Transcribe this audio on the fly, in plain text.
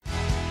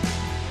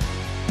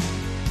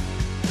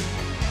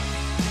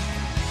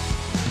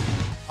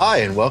Hi,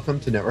 and welcome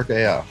to Network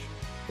AF.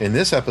 In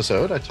this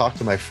episode, I talked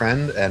to my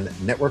friend and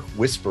network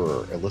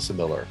whisperer, Alyssa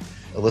Miller.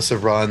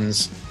 Alyssa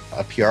runs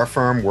a PR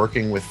firm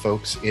working with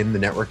folks in the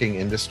networking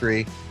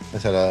industry.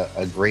 Has had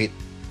a great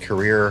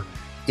career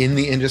in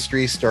the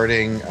industry,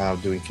 starting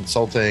doing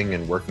consulting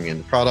and working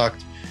in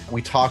product.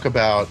 We talk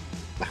about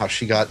how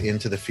she got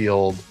into the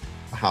field,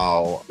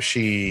 how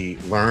she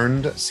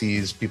learned,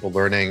 sees people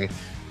learning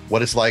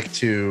what it's like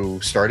to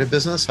start a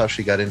business, how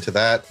she got into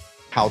that,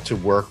 how to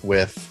work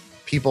with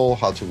people,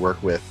 how to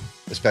work with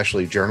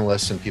especially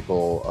journalists and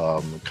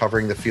people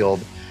covering the field,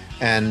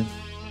 and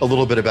a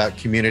little bit about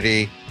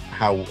community,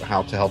 how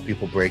to help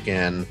people break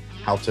in,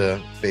 how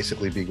to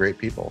basically be great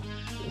people.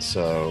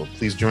 So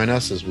please join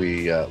us as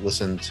we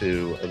listen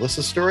to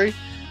Alyssa's story.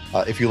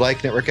 If you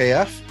like Network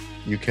AF,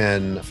 you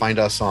can find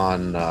us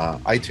on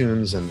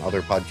iTunes and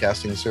other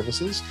podcasting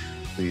services.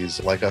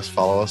 Please like us,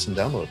 follow us, and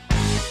download.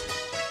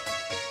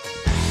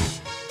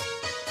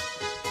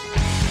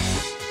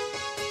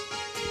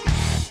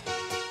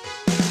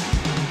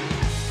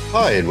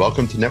 Hi, and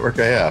welcome to Network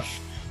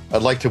AF.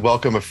 I'd like to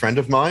welcome a friend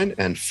of mine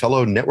and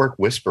fellow network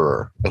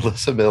whisperer,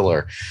 Alyssa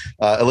Miller.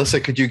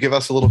 Alyssa, could you give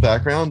us a little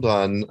background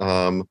on,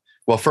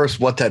 well, first,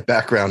 what that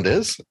background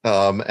is,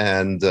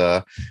 and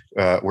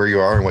where you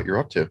are and what you're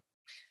up to?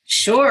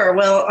 Sure.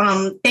 Well,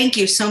 thank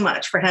you so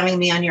much for having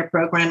me on your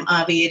program,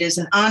 Avi. It is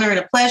an honor and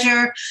a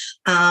pleasure.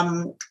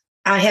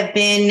 I have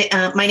been,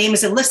 my name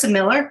is Alyssa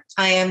Miller.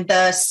 I am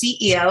the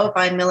CEO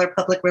of Miller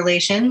Public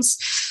Relations.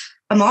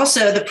 I'm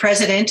also the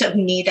president of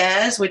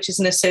NEDAS, which is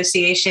an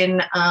association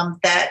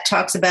that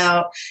talks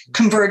about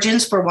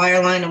convergence for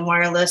wireline and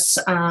wireless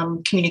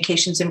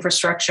communications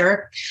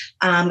infrastructure.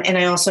 And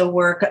I also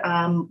work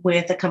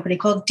with a company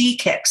called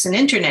DKIX, an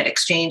internet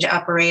exchange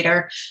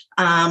operator,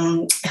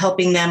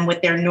 helping them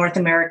with their North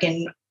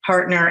American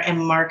partner and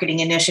marketing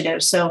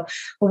initiatives. So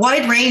a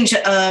wide range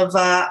of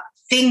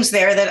things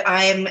there that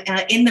I'm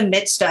in the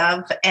midst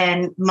of.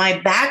 And my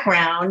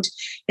background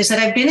is that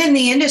I've been in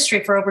the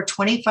industry for over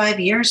 25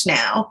 years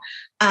now.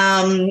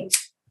 I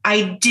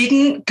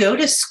didn't go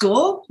to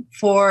school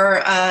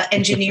for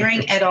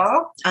engineering at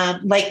all,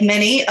 like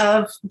many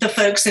of the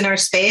folks in our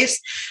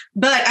space,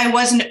 but I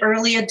was an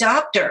early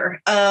adopter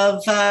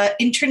of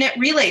internet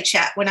relay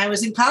chat when I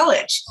was in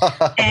college.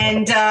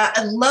 And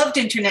I loved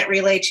internet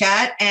relay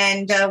chat.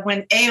 And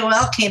when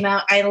AOL came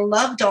out, I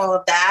loved all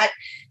of that.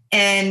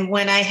 And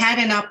when I had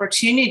an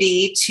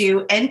opportunity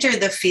to enter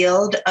the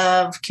field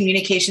of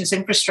communications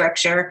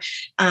infrastructure,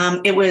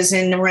 it was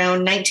in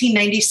around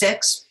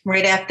 1996,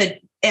 right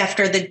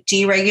after the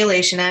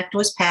Deregulation Act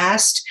was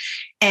passed.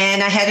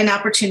 And I had an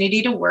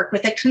opportunity to work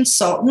with a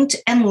consultant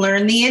and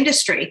learn the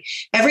industry.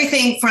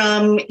 Everything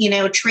from,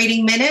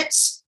 trading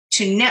minutes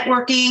to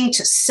networking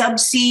to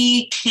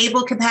subsea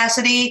cable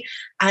capacity,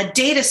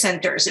 data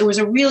centers. It was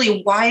a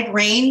really wide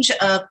range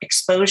of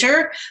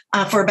exposure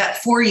for about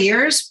 4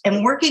 years.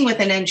 And working with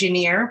an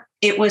engineer,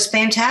 it was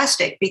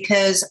fantastic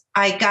because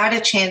I got a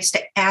chance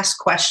to ask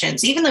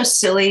questions, even those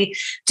silly,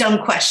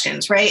 dumb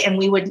questions, right? And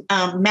we would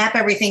map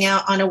everything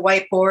out on a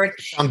whiteboard.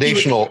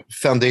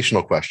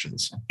 Foundational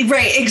questions.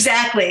 Right,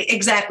 exactly.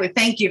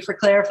 Thank you for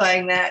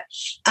clarifying that.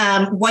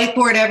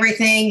 Whiteboard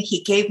everything.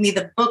 He gave me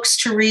the books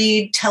to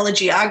read.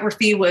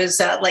 Telegeography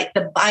was like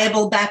the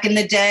Bible back in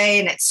the day,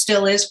 and it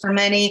still is for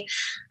many.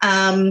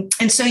 And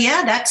so,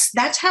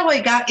 that's how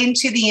I got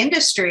into the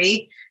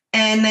industry.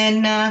 And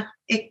then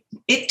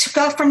it took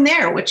off from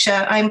there, which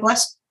I'm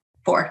blessed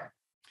for.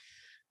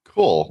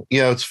 Cool.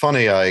 It's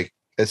funny.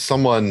 As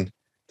someone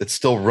that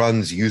still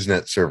runs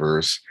Usenet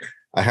servers,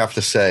 I have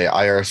to say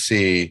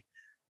IRC,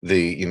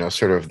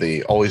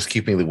 the always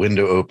keeping the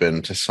window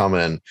open to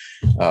summon,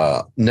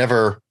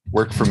 never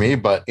worked for me.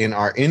 But in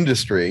our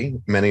industry,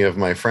 many of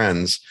my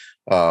friends,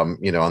 on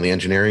the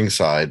engineering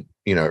side,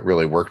 it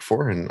really worked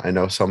for. And I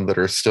know some that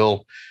are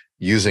still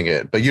using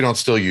it, but you're not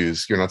still on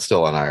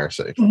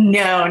IRC.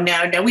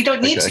 No. We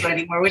don't need to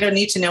anymore. We don't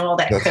need to know all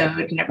that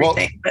code and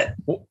everything.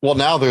 Well,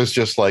 now there's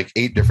just like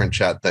 8 different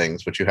chat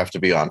things, which you have to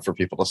be on for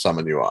people to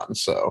summon you on.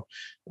 So,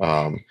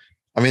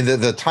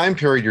 the time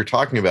period you're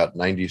talking about,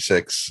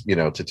 96,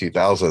 to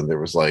 2000, there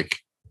was like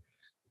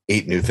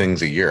 8 new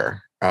things a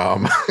year.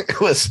 It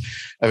was,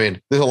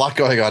 there's a lot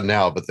going on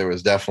now, but there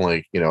was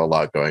definitely, a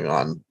lot going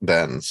on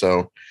then.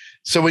 So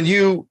when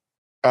you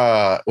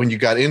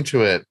got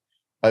into it,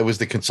 it was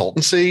the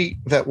consultancy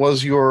that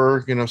was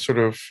your, sort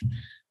of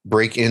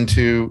break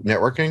into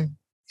networking?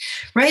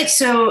 Right.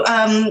 So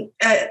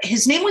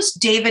his name was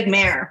David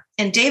Mayer,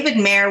 and David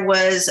Mayer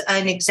was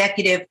an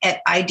executive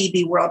at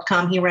IDB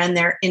WorldCom. He ran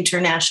their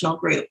international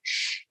group.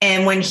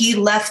 And when he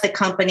left the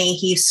company,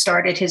 he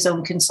started his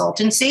own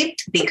consultancy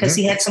because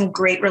he had some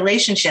great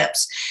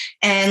relationships.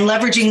 And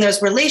leveraging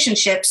those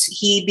relationships,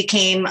 he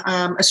became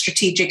a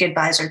strategic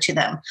advisor to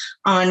them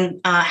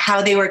on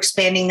how they were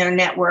expanding their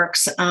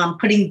networks,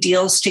 putting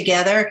deals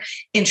together,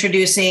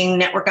 introducing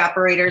network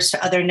operators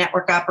to other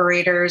network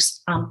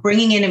operators,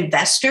 bringing in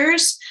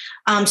investors.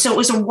 So it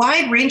was a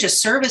wide range of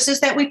services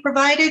that we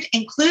provided,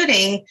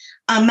 including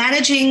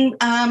managing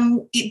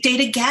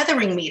data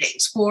gathering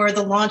meetings for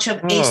the launch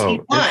of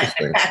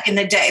AC1 back in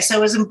the day. So I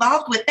was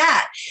involved with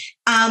that.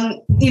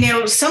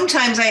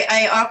 Sometimes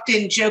I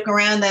often joke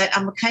around that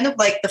I'm kind of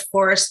like the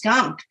Forrest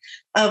Gump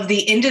of the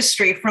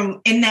industry from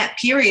in that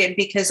period,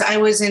 because I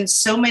was in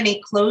so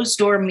many closed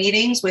door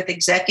meetings with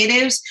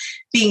executives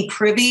being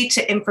privy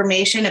to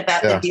information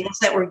about the deals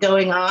that were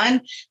going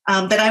on,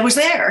 that I was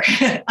there.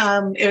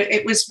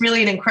 It was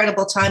really an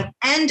incredible time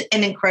and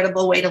an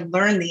incredible way to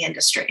learn the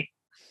industry.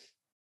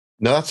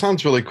 No, that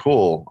sounds really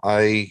cool.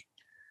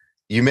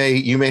 You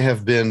may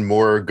have been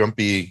more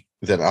gumpy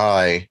than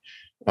I.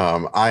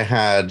 I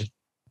had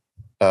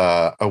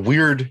a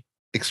weird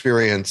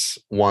experience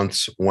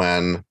once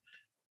when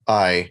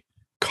I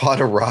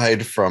caught a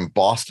ride from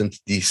Boston to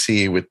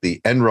DC with the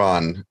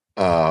Enron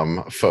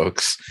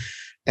folks,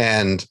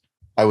 and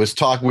I was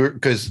talking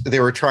because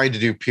they were trying to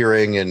do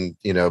peering and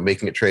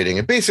making it trading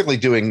and basically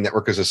doing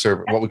network as a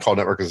service, what we call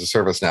network as a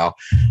service now,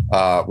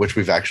 which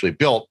we've actually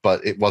built,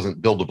 but it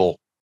wasn't buildable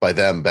by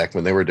them back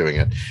when they were doing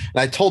it. And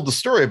I told the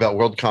story about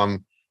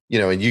WorldCom,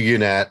 and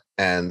UUNet,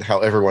 and how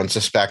everyone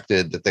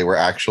suspected that they were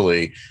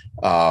actually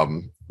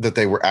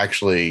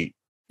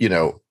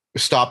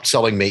stopped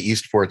selling May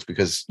East ports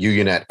because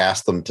UUNet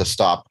asked them to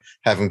stop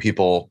having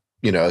people,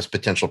 as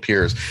potential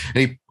peers. And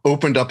he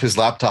opened up his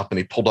laptop and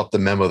he pulled up the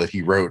memo that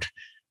he wrote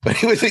when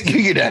he was at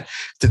UUNet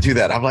to do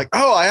that. I'm like,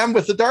 oh, I am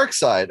with the dark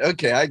side.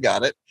 Okay, I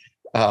got it.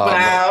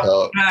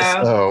 Wow.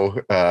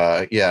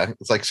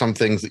 It's like some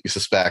things that you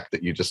suspect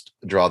that you just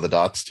draw the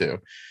dots to.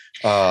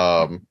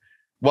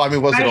 Was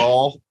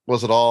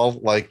it all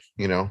like,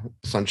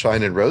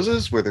 sunshine and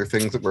roses? Were there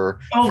things that were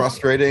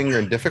frustrating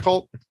and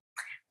difficult?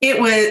 It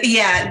was,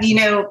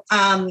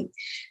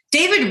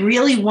 David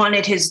really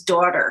wanted his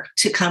daughter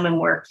to come and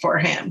work for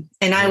him.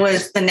 And I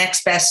was the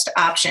next best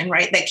option,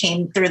 right, that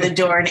came through the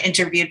door and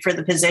interviewed for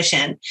the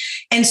position.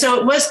 And so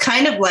it was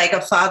kind of like a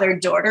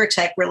father-daughter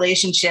type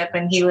relationship.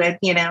 And he would,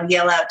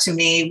 yell out to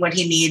me what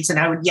he needs. And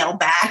I would yell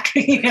back,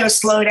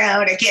 slow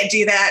down, I can't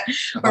do that,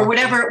 or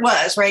whatever it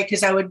was, right?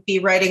 Because I would be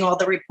writing all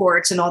the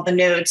reports and all the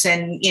notes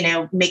and,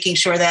 making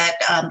sure that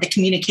the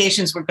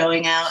communications were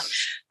going out.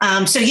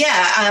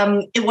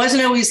 It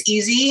wasn't always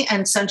easy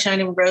and sunshine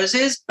and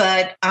roses,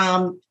 but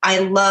I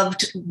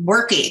loved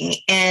working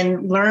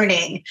and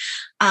learning.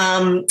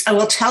 I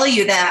will tell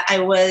you that I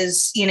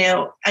was,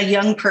 a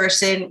young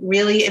person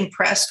really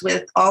impressed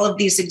with all of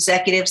these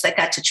executives that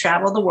got to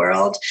travel the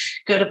world,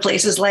 go to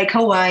places like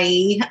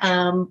Hawaii,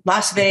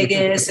 Las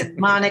Vegas and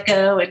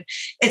Monaco and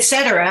et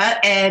cetera.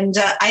 And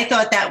I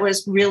thought that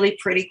was really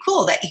pretty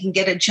cool that you can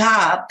get a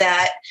job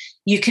that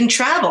you can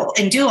travel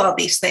and do all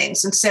these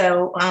things. And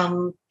so,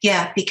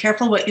 be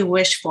careful what you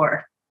wish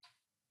for.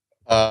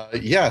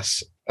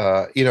 Yes.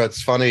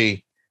 It's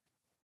funny.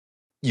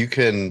 You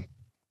can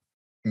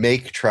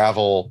make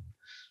travel,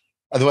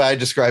 the way I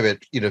describe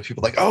it,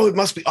 people are like, oh, it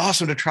must be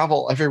awesome to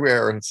travel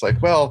everywhere. And it's like,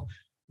 well,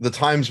 the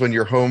times when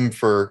you're home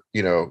for,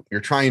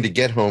 you're trying to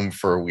get home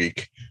for a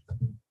week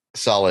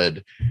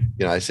solid,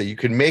 I say you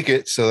can make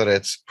it so that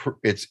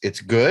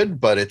it's good,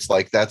 but it's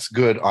like, that's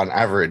good on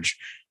average.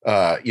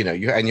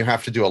 You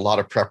have to do a lot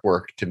of prep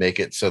work to make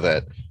it so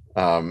that,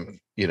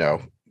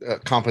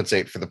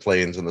 compensate for the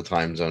planes and the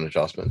time zone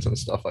adjustments and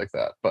stuff like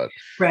that. But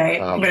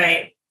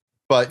right.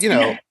 But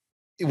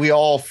we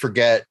all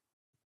forget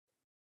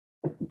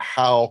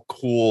how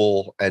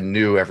cool and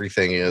new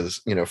everything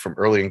is, from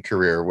early in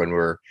career when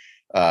we're,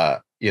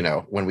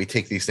 when we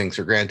take these things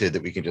for granted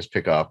that we can just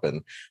pick up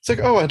and it's like,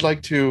 oh, I'd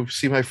like to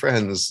see my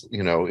friends,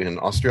 in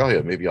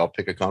Australia. Maybe I'll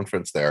pick a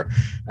conference there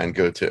and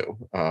go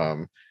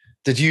to.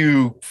 Did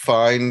you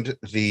find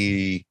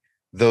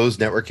those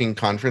networking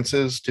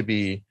conferences to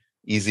be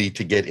easy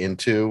to get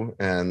into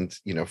and,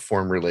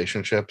 form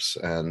relationships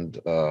and,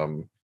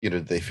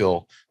 they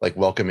feel like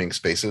welcoming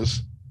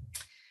spaces?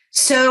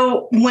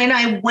 So when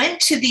I went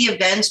to the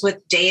events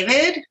with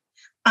David,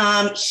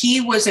 he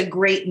was a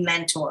great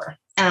mentor.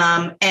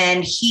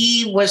 And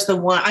he was the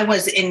one, I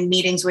was in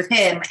meetings with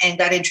him and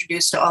got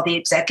introduced to all the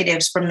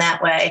executives from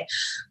that way.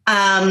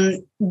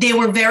 They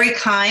were very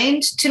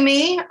kind to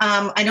me.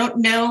 I don't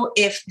know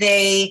if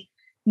they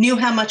knew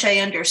how much I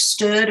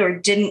understood or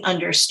didn't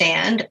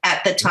understand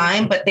at the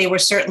time, but they were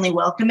certainly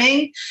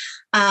welcoming.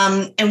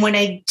 And when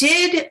I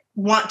did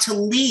want to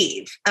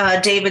leave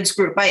David's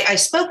group, I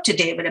spoke to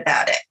David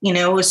about it.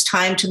 It was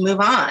time to move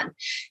on.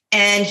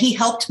 And he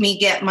helped me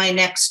get my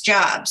next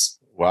jobs.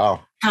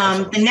 Wow.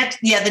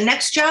 The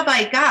next job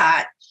I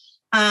got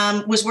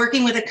was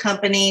working with a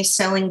company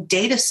selling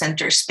data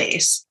center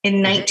space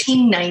in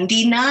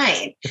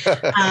 1999.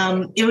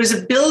 It was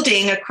a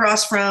building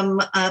across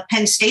from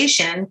Penn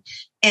Station.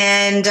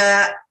 And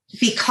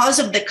because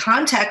of the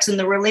contacts and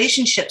the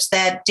relationships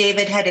that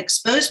David had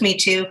exposed me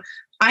to,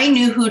 I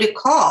knew who to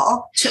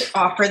call to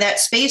offer that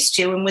space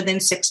to. And within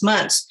 6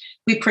 months,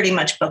 we pretty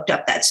much booked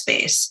up that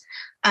space.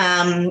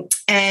 I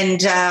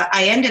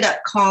ended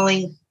up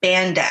calling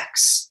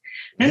Bandex.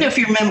 I don't know if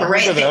you remember,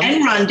 right? The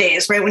Enron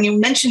days, right? When you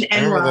mentioned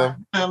Enron,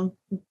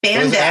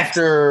 Bandex.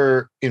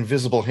 After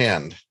Invisible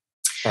Hand,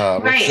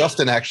 which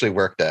Justin actually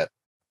worked at.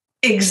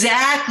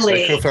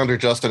 Exactly. My co-founder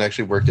Justin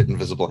actually worked at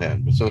Invisible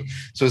Hand. So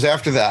it was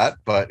after that,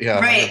 but yeah.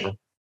 Right.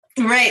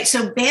 Right.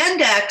 So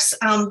Bandex,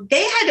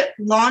 they had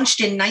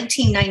launched in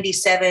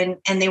 1997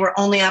 and they were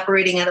only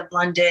operating out of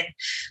London.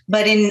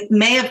 But in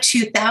May of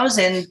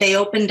 2000, they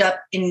opened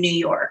up in New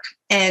York.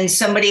 And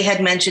somebody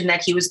had mentioned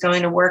that he was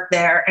going to work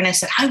there. And I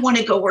said, I want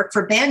to go work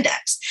for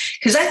Bandex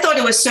because I thought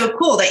it was so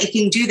cool that you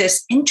can do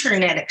this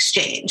internet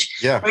exchange,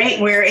 right?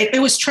 Where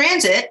it was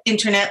transit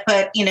internet,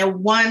 but,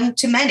 one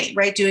to many,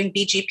 right? Doing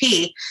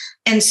BGP.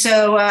 And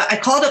so I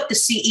called up the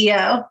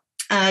CEO,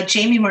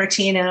 Jamie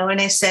Martino,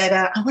 and I said,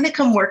 I want to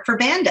come work for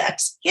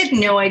Bandex. He had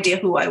no idea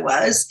who I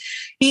was.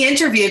 He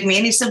interviewed me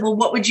and he said, well,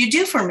 what would you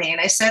do for me?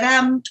 And I said,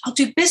 I'll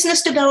do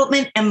business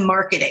development and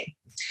marketing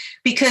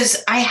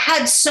because I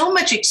had so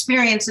much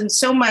experience and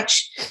so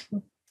much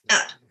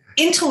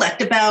intellect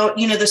about,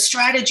 the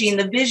strategy and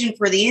the vision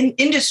for the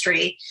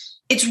industry.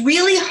 It's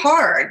really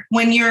hard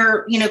when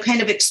you're,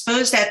 kind of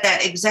exposed at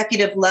that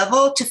executive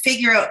level to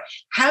figure out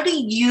how do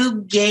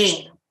you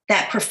gain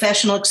that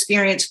professional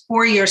experience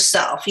for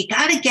yourself. You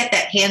got to get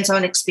that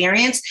hands-on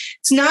experience.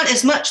 It's not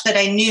as much that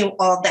I knew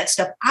all of that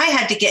stuff. I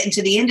had to get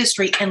into the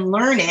industry and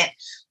learn it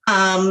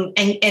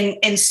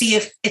and see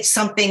if it's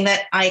something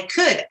that I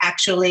could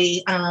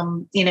actually,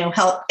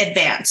 help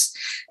advance.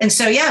 And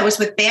so, I was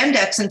with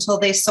Bandex until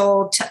they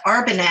sold to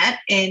Arbanet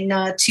in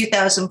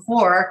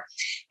 2004.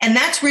 And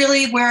that's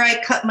really where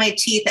I cut my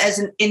teeth as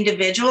an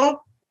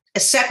individual,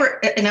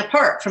 separate and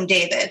apart from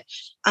David.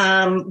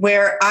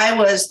 Where I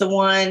was the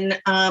one,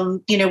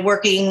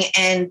 working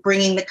and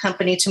bringing the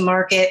company to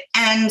market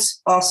and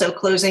also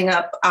closing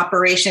up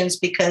operations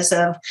because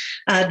of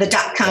the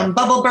dot-com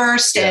bubble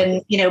burst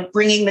and,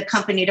 bringing the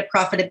company to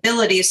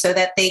profitability so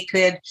that they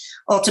could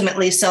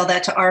ultimately sell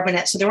that to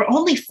Arbanet. So there were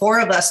only 4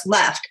 of us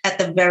left at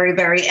the very,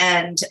 very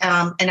end.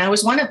 And I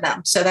was one of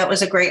them. So that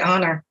was a great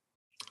honor.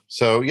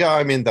 So,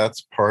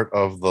 that's part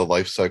of the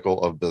life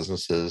cycle of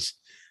businesses.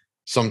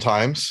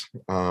 Sometimes,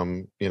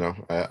 I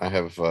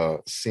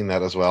have seen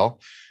that as well.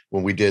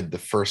 When we did the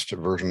first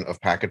version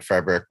of Packet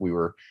Fabric, we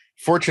were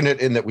fortunate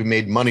in that we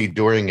made money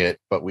during it,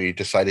 but we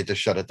decided to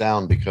shut it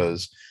down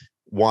because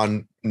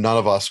 1, none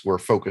of us were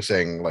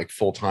focusing like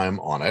full time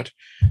on it.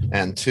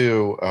 And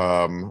 2,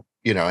 and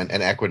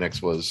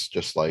Equinix was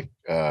just like,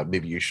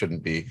 maybe you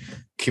shouldn't be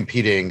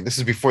competing. This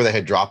is before they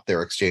had dropped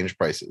their exchange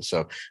prices. So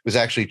it was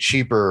actually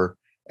cheaper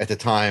at the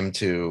time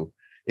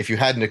if you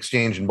had an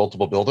exchange in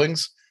multiple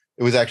buildings,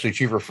 it was actually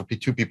cheaper for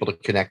 2 people to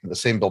connect in the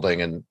same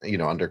building and,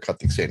 undercut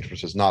the exchange,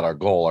 which is not our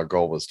goal. Our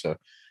goal was to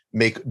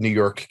make New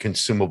York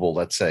consumable,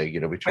 let's say,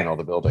 between all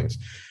the buildings.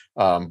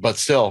 But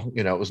still,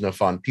 it was no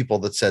fun. People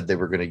that said they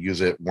were going to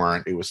use it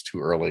weren't. It was too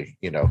early,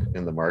 in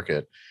the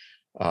market.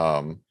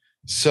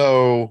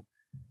 So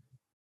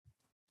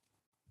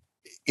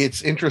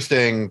it's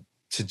interesting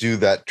to do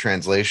that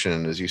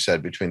translation, as you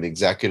said, between the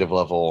executive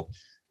level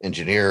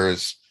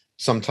engineers.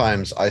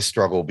 Sometimes I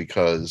struggle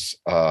because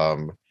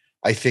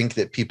I think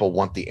that people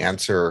want the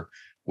answer,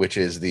 which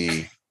is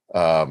the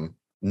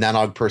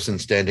nanog person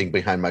standing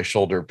behind my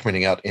shoulder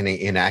pointing out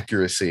any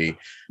inaccuracy.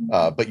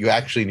 But you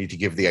actually need to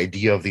give the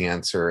idea of the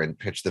answer and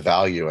pitch the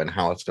value and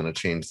how it's going to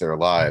change their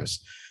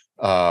lives.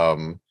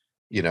 That's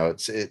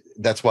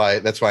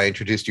why I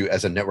introduced you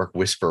as a network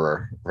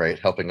whisperer, right?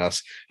 Helping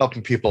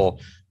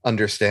people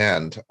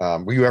understand.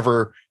 Were you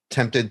ever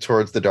tempted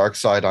towards the dark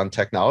side on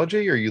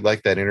technology, or you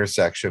like that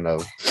intersection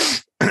of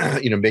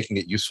making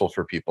it useful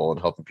for people and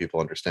helping people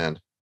understand?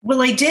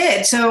 Well, I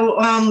did. So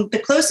the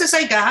closest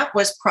I got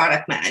was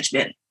product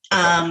management.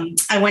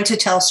 I went to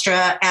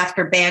Telstra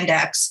after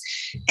Bandex,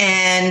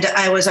 and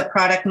I was a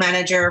product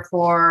manager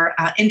for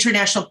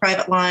international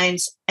private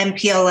lines,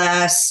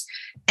 MPLS,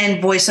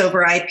 and voice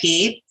over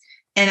IP.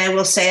 And I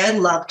will say I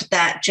loved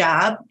that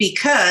job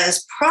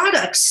because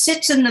product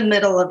sits in the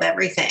middle of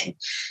everything.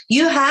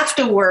 You have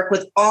to work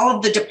with all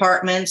of the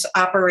departments,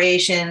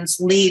 operations,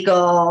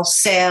 legal,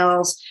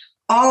 sales,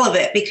 all of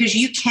it, because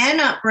you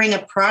cannot bring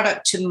a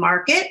product to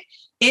market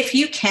if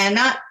you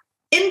cannot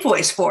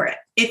invoice for it,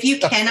 if you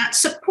cannot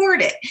support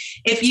it,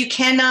 if you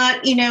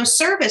cannot,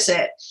 service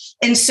it.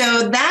 And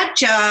so that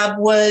job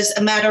was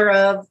a matter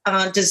of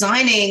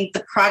designing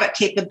the product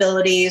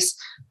capabilities,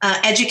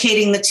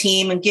 educating the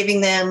team and giving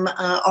them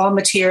all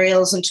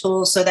materials and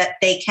tools so that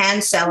they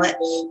can sell it,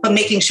 but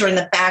making sure in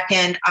the back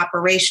end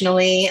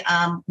operationally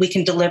we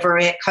can deliver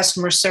it.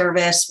 Customer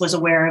service was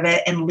aware of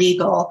it, and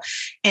legal.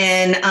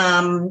 And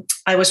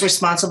I was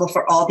responsible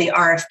for all the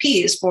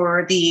RFPs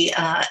for the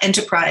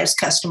enterprise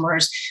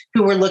customers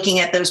who were looking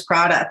at those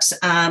products.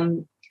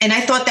 And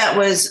I thought that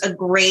was a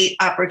great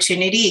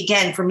opportunity,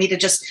 again, for me to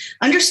just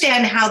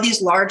understand how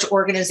these large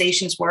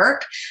organizations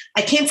work.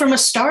 I came from a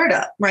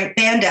startup, right,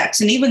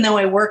 Bandex. And even though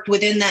I worked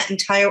within that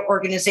entire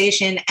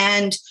organization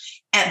and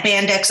at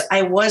Bandex,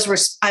 I was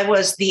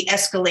the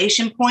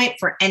escalation point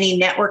for any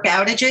network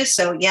outages.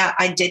 So yeah,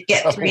 I did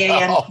get 3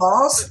 a.m.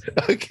 calls.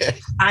 Okay.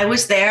 I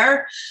was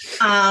there.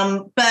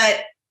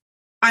 But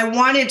I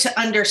wanted to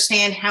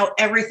understand how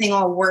everything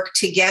all worked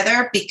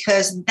together,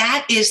 because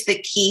that is the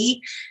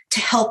key to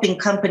helping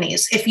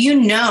companies. If you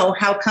know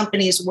how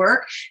companies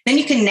work, then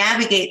you can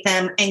navigate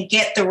them and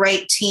get the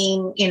right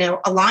team,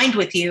 aligned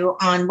with you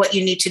on what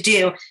you need to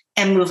do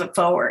and move it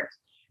forward.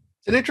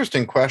 It's an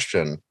interesting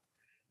question.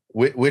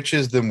 Which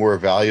is the more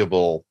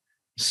valuable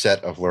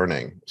set of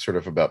learning, sort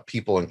of about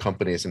people and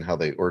companies and how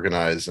they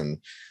organize, and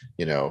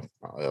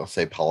I'll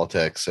say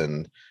politics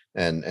and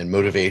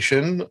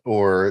motivation,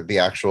 or the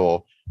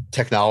actual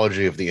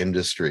technology of the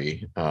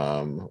industry?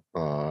 I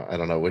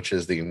don't know, which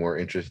is the more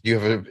interesting. Do you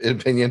have an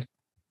opinion?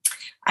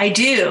 I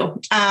do.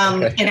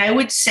 Okay. And I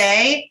would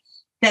say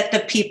that the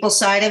people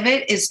side of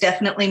it is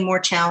definitely more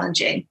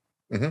challenging.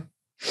 Mm-hmm.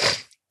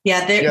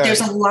 Yeah,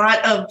 there's a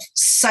lot of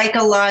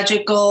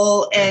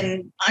psychological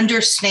and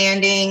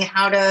understanding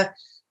how to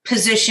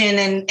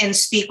position and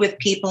speak with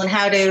people and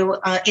how to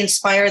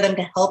inspire them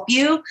to help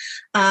you.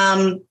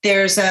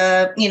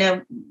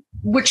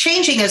 We're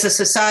changing as a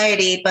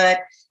society, but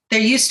there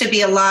used to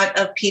be a lot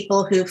of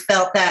people who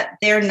felt that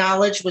their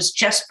knowledge was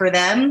just for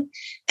them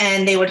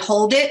and they would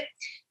hold it.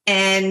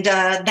 And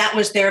that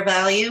was their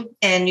value.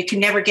 And you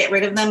can never get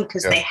rid of them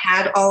because they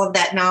had all of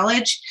that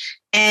knowledge.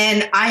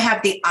 And I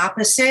have the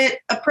opposite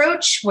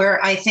approach,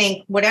 where I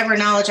think whatever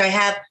knowledge I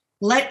have,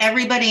 let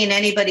everybody and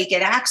anybody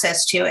get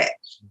access to it,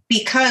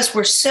 because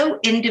we're so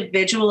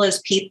individual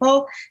as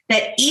people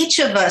that each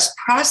of us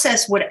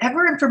process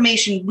whatever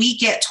information we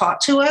get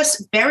taught to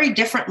us very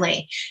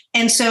differently.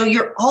 And so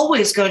you're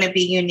always going to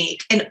be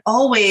unique and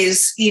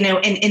always,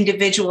 an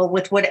individual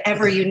with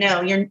whatever you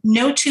know. You're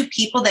no two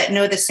people that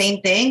know the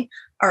same thing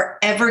are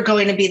ever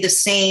going to be the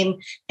same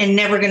and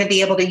never going to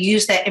be able to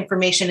use that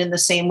information in the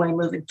same way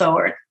moving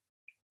forward.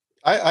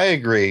 I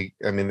agree.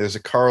 I mean, there's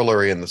a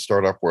corollary in the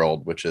startup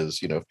world, which is,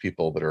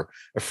 people that are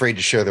afraid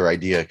to share their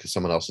idea because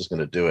someone else is going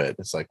to do it.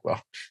 It's like, well,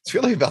 it's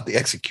really about the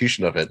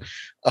execution of it.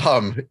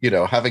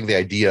 Having the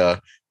idea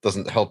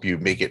doesn't help you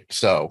make it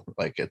so.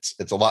 Like it's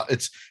a lot.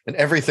 And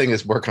everything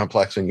is more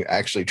complex when you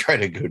actually try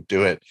to go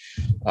do it.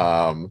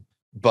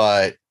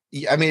 But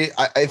I mean,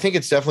 I think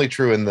it's definitely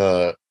true in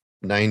the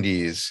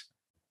 90s.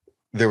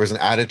 There was an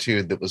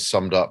attitude that was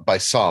summed up by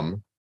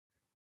some,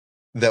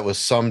 that was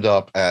summed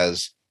up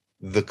as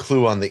the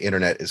clue on the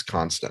internet is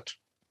constant,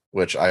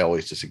 which I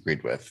always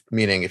disagreed with.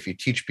 Meaning, if you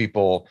teach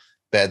people,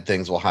 bad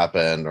things will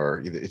happen,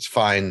 or it's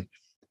fine.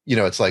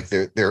 It's like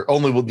there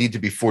only will need to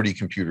be 40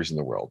 computers in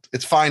the world.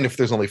 It's fine if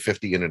there's only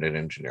 50 internet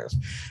engineers.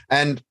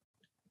 And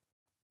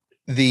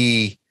at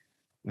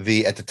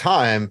the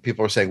time,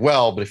 people were saying,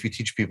 well, but if you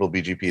teach people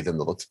BGP, then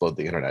they'll explode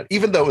the internet,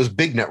 even though it was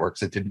big networks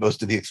that did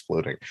most of the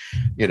exploding,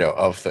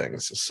 of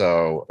things.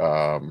 So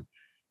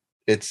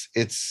it's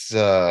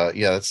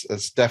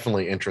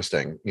definitely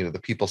interesting. The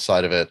people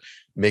side of it,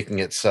 making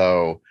it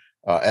so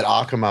at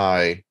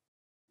Akamai,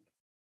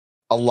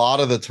 a lot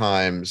of the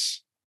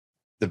times,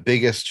 the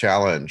biggest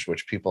challenge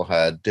which people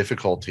had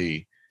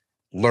difficulty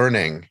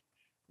learning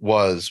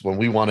was when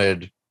we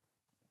wanted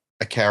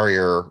a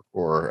carrier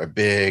or a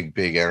big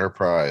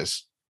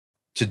enterprise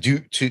to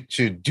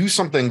do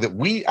something that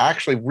we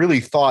actually really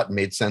thought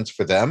made sense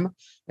for them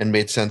and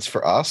made sense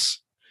for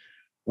us.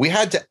 We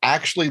had to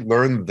actually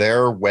learn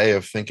their way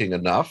of thinking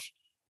enough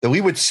that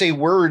we would say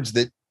words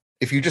that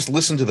if you just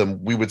listen to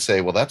them, we would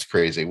say, well, that's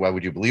crazy. Why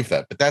would you believe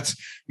that? But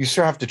you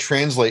still have to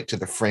translate to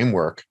the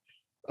framework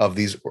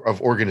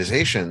of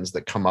organizations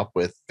that come up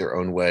with their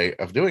own way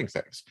of doing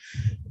things.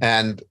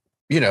 And,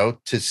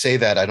 to say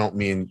that, I don't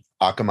mean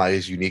Akamai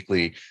is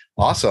uniquely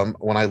awesome.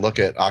 When I look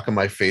at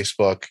Akamai,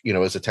 Facebook,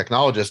 as a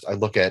technologist, I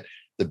look at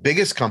the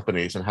biggest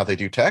companies and how they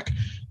do tech,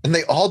 and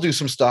they all do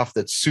some stuff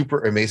that's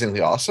super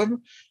amazingly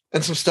awesome,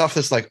 and some stuff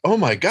that's like, oh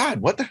my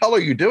God, what the hell are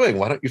you doing?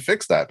 Why don't you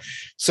fix that?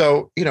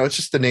 So, it's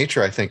just the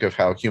nature, I think, of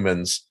how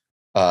humans,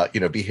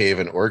 behave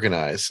and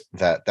organize.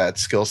 That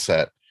skill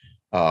set,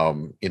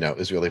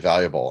 is really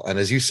valuable. And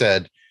as you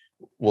said,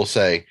 we'll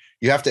say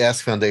you have to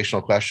ask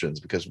foundational questions,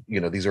 because,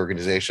 these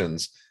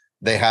organizations,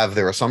 they have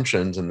their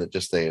assumptions and that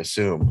just they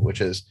assume, which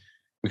is,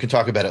 we can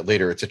talk about it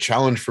later. It's a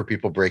challenge for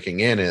people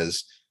breaking in.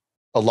 Is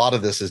a lot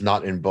of this is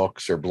not in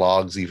books or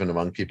blogs, even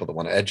among people that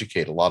want to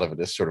educate. A lot of it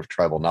is sort of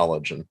tribal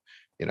knowledge. And,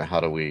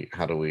 how do we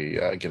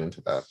get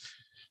into that?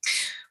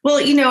 Well,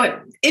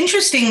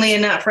 interestingly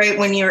enough, right,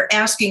 when you're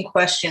asking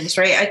questions,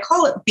 right, I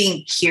call it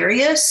being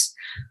curious.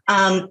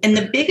 And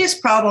the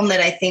biggest problem that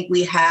I think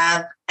we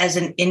have as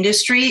an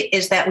industry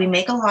is that we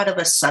make a lot of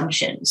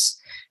assumptions,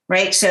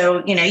 right?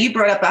 So, you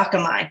brought up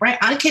Akamai, right?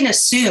 I can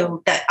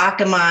assume that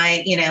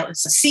Akamai,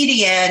 it's a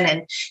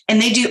CDN and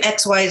they do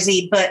X, Y,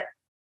 Z, but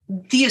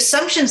the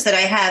assumptions that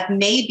I have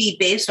may be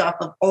based off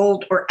of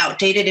old or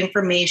outdated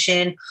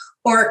information,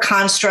 or a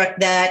construct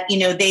that,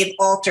 they've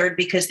altered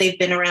because they've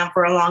been around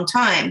for a long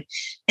time.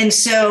 And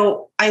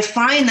so I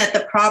find that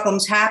the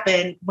problems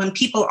happen when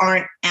people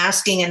aren't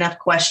asking enough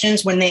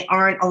questions, when they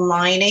aren't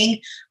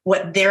aligning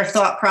what their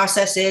thought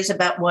process is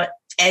about what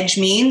edge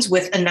means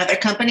with another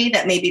company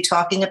that may be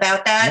talking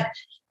about that.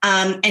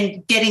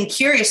 and getting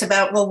curious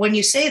about, well, when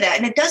you say that,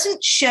 and it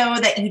doesn't show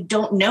that you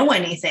don't know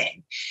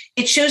anything.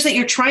 It shows that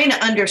you're trying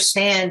to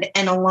understand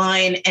and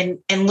align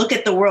and look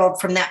at the world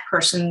from that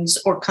person's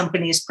or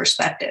company's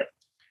perspective.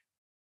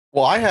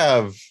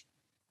 Well,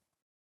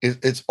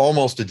 it's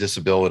almost a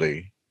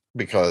disability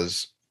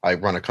because I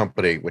run a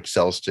company which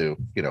sells to,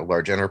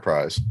 large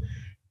enterprise.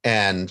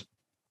 And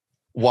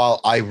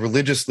while I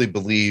religiously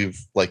believe,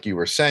 like you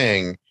were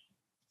saying,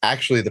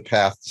 actually the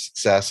path to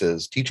success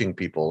is teaching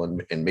people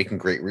and making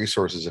great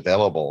resources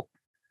available,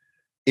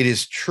 it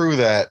is true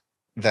that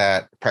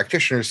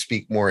practitioners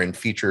speak more in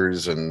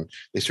features and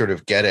they sort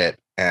of get it.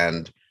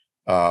 And,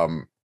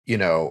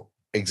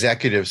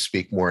 executives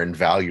speak more in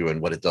value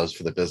and what it does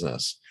for the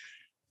business.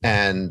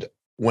 And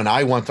when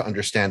I want to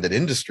understand that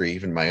industry,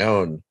 even my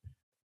own,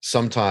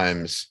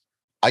 sometimes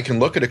I can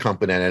look at a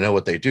company and I know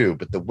what they do,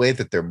 but the way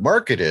that they're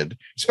marketed,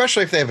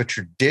 especially if they have a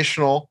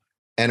traditional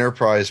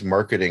enterprise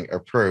marketing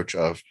approach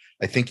of,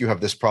 I think you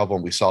have this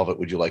problem, we solve it,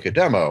 would you like a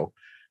demo,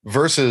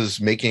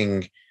 versus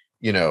making,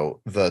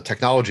 the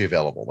technology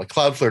available. Like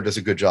Cloudflare does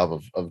a good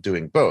job of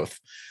doing both.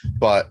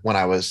 But when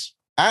I was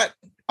at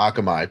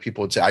Akamai,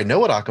 people would say, I know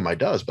what Akamai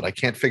does, but I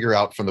can't figure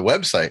out from the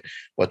website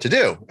what to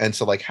do. And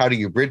so how do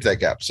you bridge that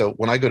gap? So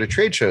when I go to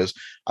trade shows,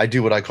 I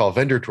do what I call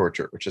vendor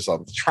torture, which is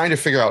I'm trying to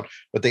figure out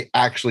what they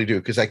actually do,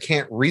 because I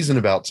can't reason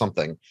about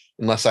something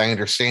unless I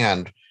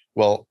understand,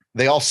 well,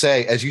 they all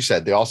say, as you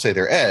said, they all say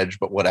they're edge,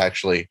 but what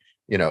actually,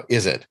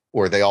 is it?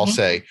 Or they all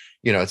say,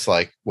 it's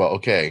like, well,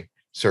 okay,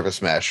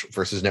 service mesh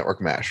versus network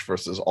mesh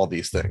versus all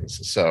these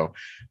things. So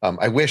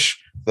I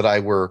wish that I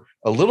were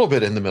a little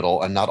bit in the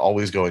middle and not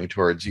always going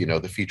towards,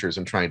 the features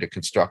and trying to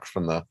construct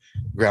from the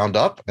ground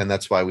up. And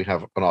that's why we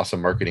have an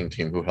awesome marketing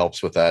team who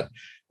helps with that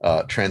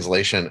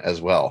translation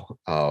as well.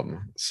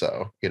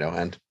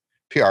 And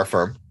PR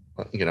firm,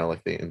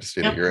 like the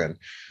industry that you're in.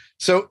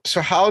 So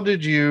how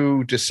did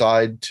you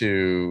decide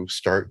to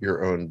start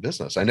your own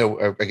business? I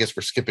know, I guess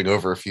we're skipping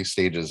over a few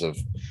stages of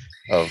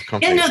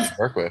companies to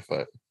work with,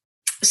 but.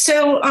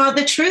 So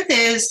the truth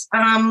is,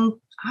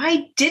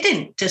 I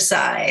didn't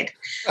decide.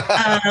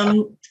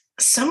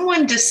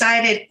 Someone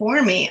decided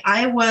for me.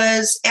 I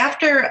was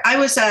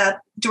a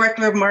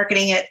director of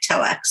marketing at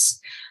Telex.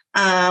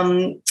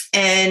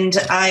 And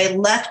I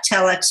left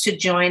Telex to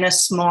join a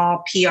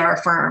small PR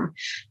firm.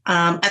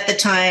 At the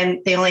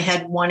time, they only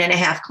had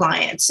 1.5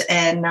 clients.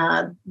 And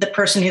the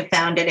person who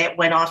founded it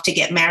went off to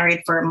get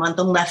married for a month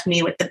and left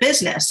me with the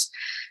business.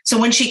 So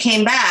when she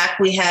came back,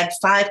 we had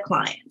 5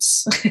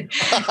 clients.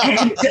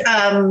 And,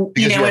 because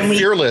you're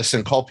fearless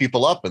and call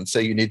people up and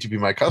say, you need to be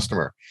my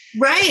customer.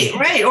 Right.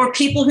 Or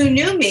people who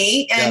knew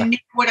me and knew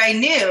what I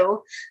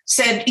knew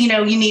said,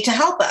 you need to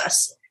help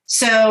us.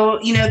 So,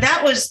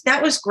 that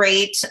was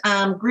great.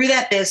 Grew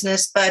that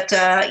business, but,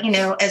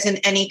 as in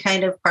any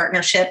kind of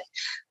partnership,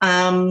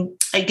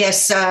 I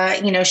guess,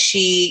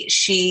 she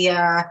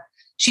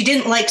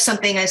didn't like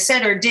something I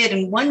said or did.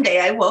 And one day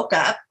I woke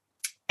up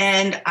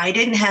and I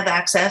didn't have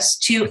access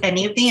to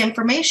any of the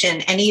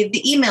information, any of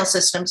the email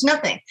systems,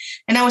 nothing.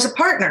 And I was a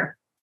partner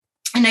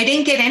and I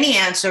didn't get any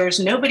answers.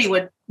 Nobody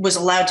was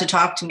allowed to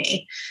talk to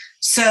me.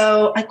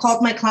 So I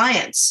called my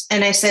clients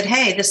and I said,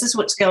 hey, this is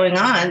what's going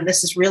on.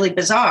 This is really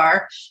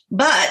bizarre,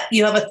 but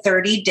you have a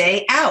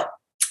 30-day out.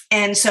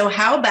 And so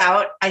how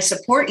about I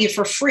support you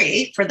for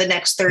free for the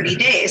next 30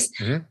 days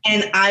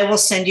and I will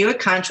send you a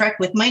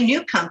contract with my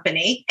new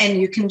company and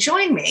you can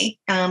join me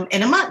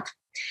in a month.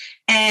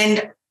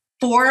 And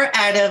 4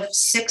 out of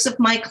 6 of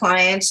my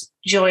clients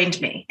joined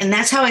me. And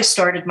that's how I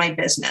started my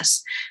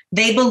business.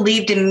 They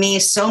believed in me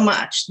so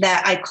much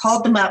that I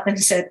called them up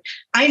and said,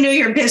 I know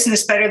your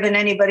business better than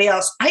anybody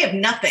else. I have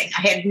nothing.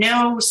 I had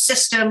no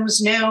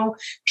systems, no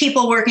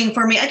people working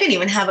for me. I didn't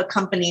even have a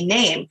company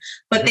name,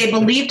 but they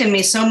believed in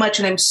me so much.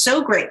 And I'm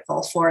so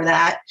grateful for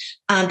that,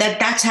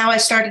 that's how I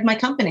started my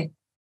company.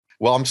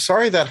 Well, I'm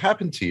sorry that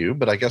happened to you,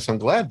 but I guess I'm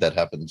glad that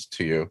happened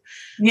to you.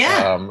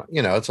 Yeah.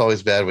 It's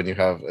always bad when you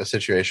have a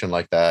situation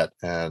like that.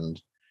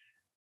 And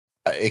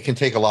it can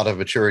take a lot of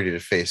maturity to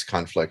face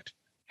conflict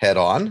head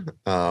on.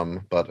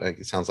 But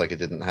it sounds like it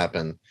didn't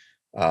happen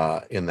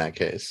in that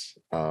case.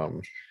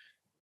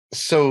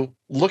 So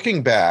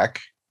looking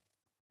back,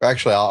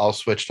 actually, I'll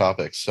switch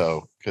topics.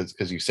 So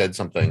because you said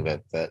something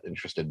that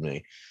interested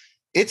me.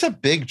 It's a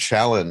big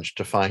challenge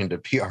to find a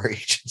PR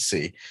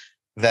agency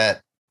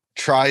that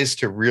tries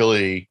to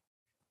really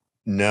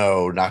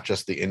know not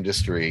just the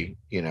industry,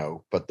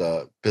 but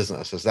the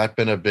business. Has that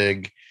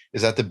been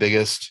is that the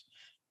biggest,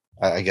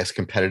 I guess,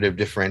 competitive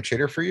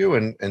differentiator for you?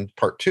 And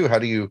part 2, how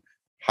do you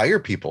hire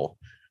people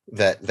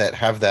that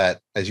have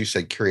that, as you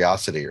said,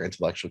 curiosity or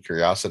intellectual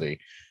curiosity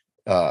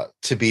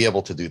to be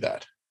able to do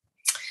that?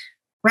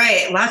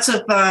 Right. Lots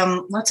of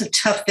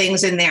tough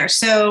things in there.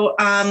 So,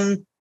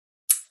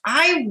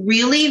 I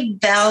really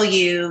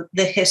value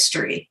the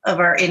history of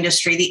our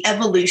industry, the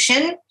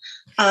evolution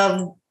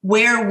of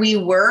where we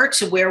were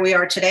to where we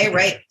are today,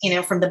 right?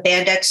 From the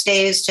Bandex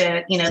days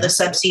to, the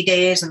subsea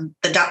days and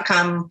the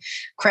 .com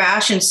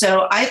crash. And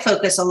so I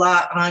focus a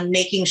lot on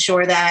making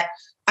sure that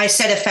I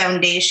set a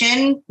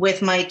foundation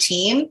with my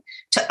team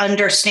to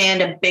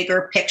understand a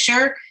bigger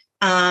picture.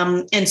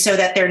 And so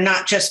that they're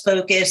not just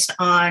focused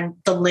on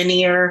the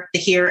linear, the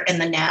here and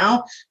the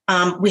now.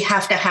 We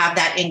have to have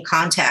that in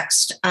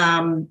context.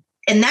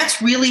 And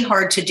that's really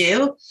hard to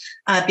do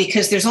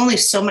because there's only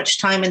so much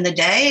time in the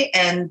day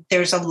and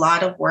there's a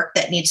lot of work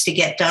that needs to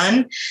get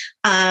done.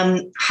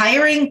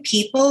 Hiring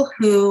people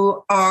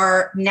who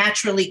are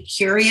naturally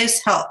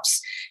curious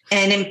helps.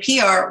 And in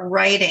PR,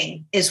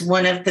 writing is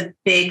one of the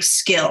big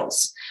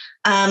skills.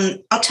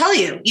 I'll tell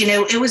you,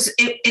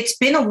 it's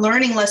been a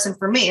learning lesson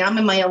for me. I'm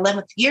in my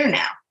 11th year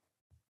now.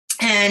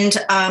 And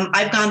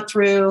I've gone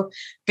through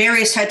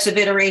various types of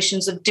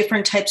iterations of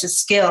different types of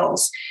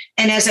skills.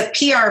 And as a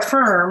PR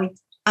firm,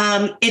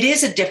 it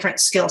is a different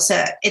skill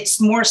set.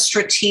 It's more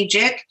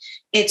strategic.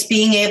 It's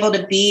being able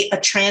to be a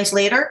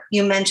translator.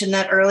 You mentioned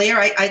that earlier.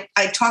 I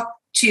talk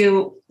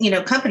to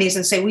companies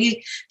and say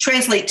we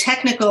translate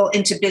technical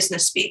into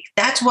business speak.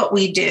 That's what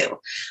we do.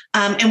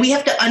 And we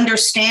have to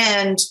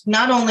understand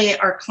not only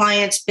our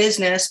client's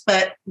business,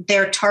 but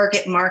their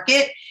target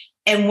market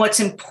and what's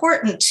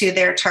important to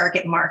their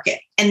target market.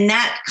 And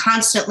that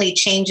constantly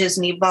changes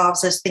and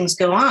evolves as things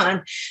go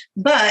on.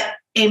 But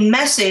a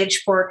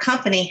message for a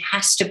company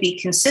has to be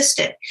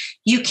consistent.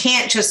 You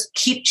can't just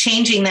keep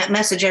changing that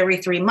message every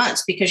 3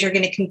 months because you're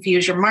going to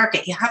confuse your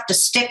market. You have to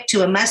stick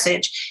to a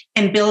message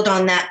and build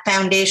on that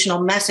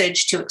foundational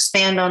message to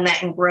expand on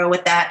that and grow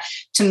with that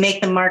to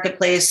make the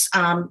marketplace,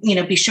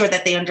 be sure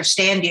that they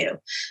understand you.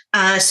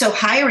 So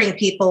hiring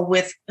people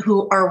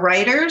who are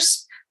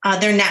writers,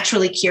 they're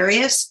naturally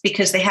curious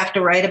because they have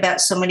to write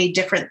about so many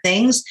different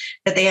things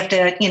that they have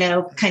to,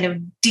 kind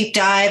of deep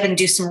dive and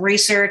do some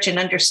research and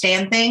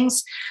understand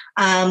things.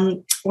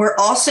 We're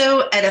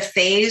also at a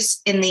phase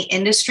in the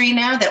industry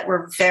now that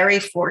we're very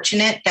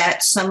fortunate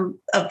that some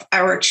of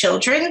our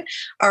children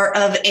are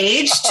of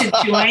age to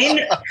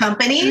join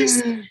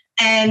companies.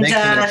 And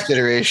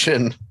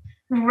consideration.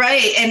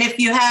 Right. And if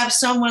you have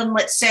someone,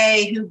 let's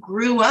say, who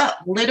grew up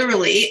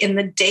literally in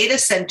the data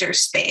center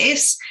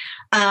space,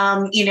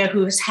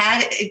 who's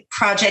had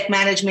project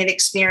management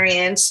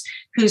experience,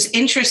 who's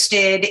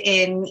interested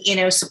in,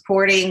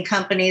 supporting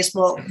companies.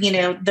 Well,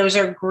 those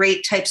are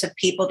great types of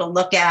people to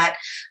look at.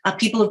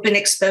 People have been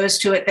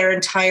exposed to it their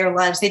entire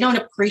lives. They don't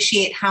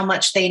appreciate how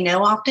much they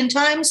know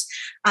oftentimes.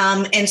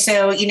 And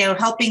so,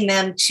 helping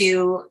them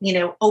to,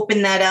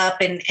 open that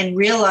up and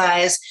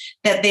realize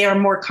that they are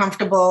more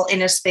comfortable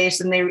in a space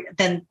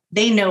than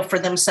they know for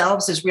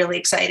themselves is really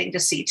exciting to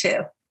see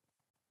too.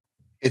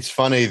 It's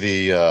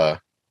funny,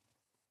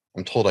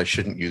 I'm told I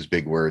shouldn't use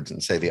big words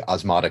and say the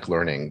osmotic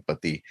learning,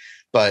 but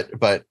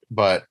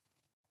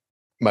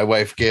my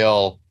wife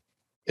Gail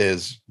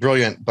is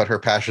brilliant, but her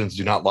passions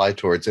do not lie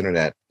towards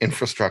internet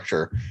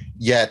infrastructure.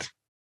 Yet,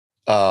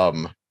 at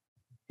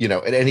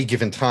any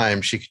given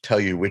time, she could tell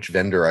you which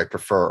vendor I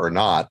prefer or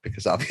not,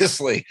 because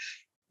obviously,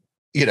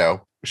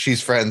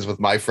 she's friends with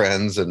my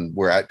friends and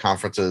we're at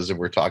conferences and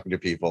we're talking to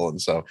people.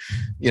 And so,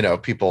 you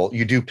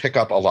do pick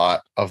up a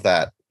lot of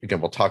that. Again,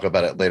 we'll talk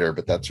about it later,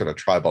 but that sort of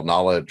tribal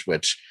knowledge,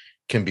 which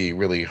can be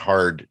really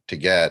hard to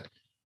get.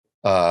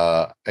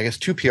 I guess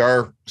 2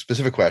 PR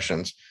specific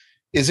questions.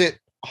 Is it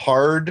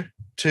hard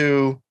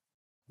to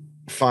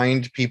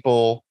find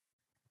people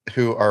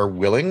who are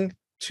willing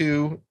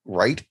to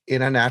write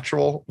in a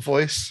natural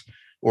voice?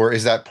 Or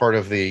is that part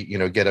of the,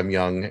 get them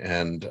young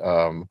and,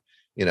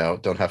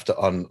 don't have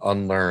to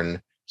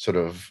unlearn sort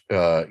of,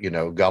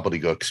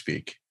 gobbledygook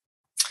speak?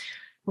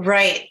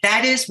 Right.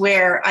 That is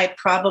where I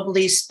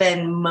probably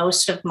spend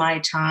most of my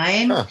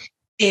time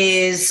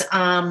is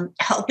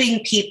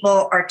helping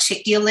people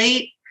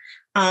articulate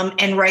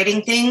and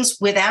writing things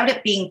without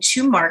it being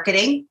too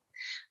marketing,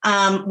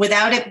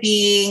 without it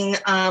being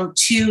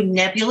too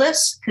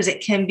nebulous, because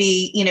it can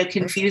be,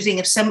 confusing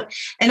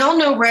and I'll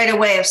know right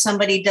away if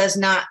somebody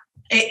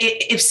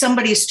if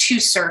somebody's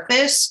too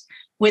surface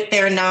with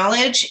their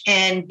knowledge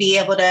and be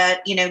able to,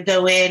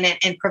 go in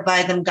and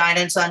provide them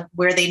guidance on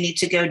where they need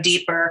to go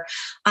deeper.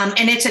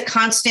 And it's a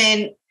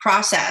constant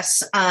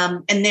process.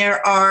 And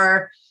there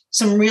are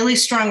some really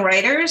strong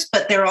writers,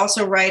 but there are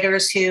also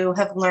writers who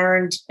have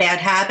learned bad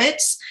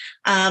habits,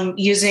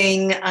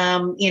 using,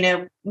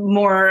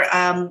 more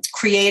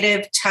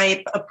creative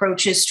type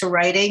approaches to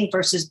writing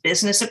versus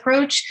business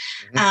approach.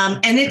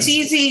 And it's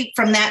easy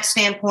from that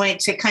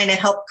standpoint to kind of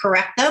help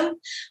correct them.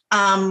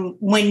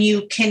 When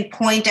you can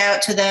point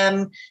out to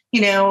them,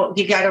 you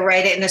got to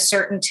write it in a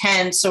certain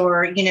tense,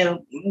 or,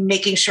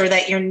 making sure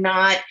that you're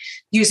not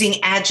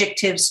using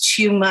adjectives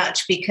too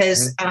much,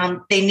 because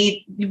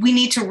we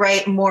need to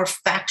write more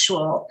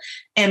factual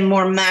and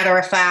more matter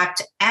of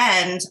fact.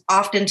 And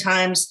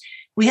oftentimes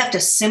we have to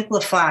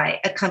simplify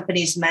a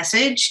company's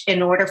message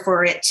in order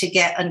for it to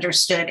get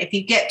understood. If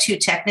you get too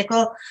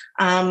technical,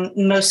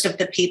 most of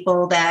the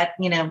people that,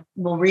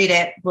 will read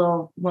it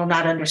will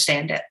not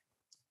understand it.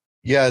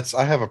 Yeah,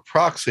 I have a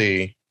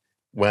proxy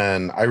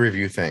when I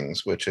review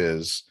things, which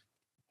is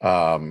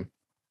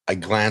I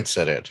glance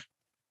at it.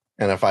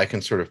 And if I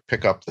can sort of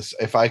pick up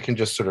if I can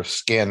just sort of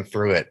scan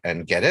through it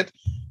and get it,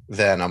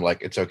 then I'm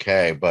like, it's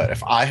okay. But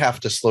if I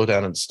have to slow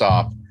down and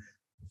stop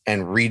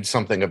and read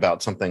something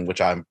about something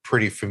which I'm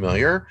pretty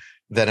familiar,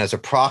 then as a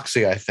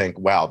proxy, I think,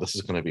 wow, this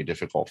is going to be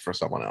difficult for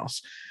someone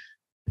else.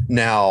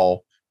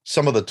 Now,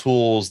 some of the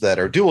tools that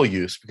are dual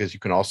use, because you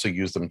can also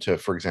use them to,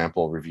 for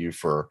example, review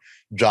for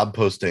job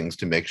postings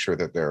to make sure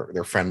that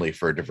they're friendly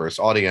for a diverse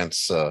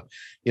audience.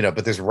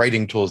 But there's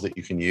writing tools that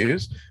you can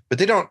use, but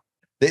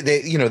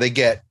they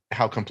get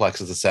how complex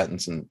is a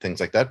sentence and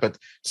things like that. But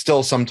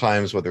still,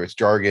 sometimes whether it's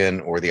jargon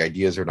or the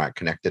ideas are not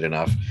connected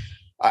enough.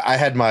 I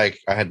had my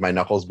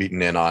knuckles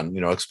beaten in on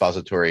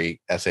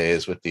expository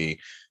essays with the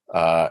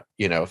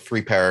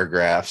 3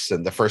 paragraphs,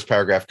 and the first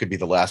paragraph could be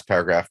the last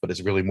paragraph, but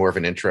it's really more of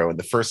an intro, and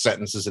the first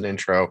sentence is an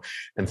intro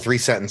and 3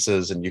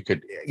 sentences, and you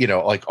could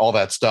like all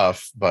that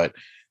stuff. But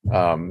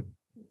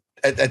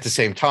at the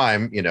same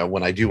time,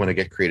 when I do want to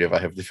get creative, I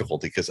have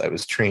difficulty because I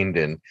was trained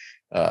in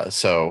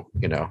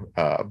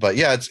but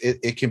yeah,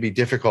 it can be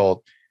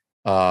difficult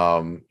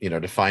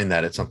to find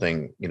that. It's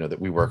something that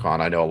we work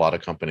on. I know a lot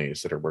of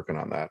companies that are working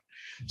on that.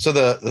 So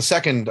the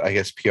second, I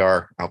guess,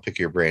 PR, I'll pick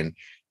your brain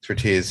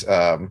expertise,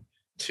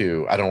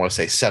 to, I don't want to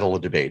say settle a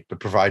debate, but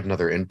provide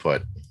another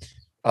input.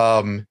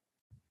 One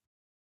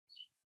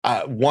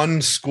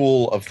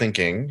school of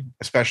thinking,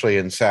 especially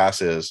in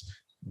SaaS, is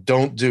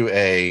don't do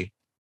a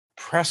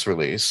press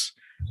release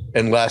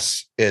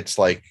unless it's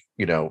like,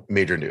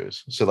 major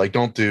news. So like,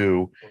 don't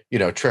do,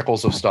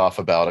 trickles of stuff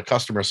about a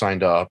customer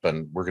signed up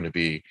and we're going to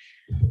be,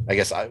 I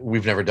guess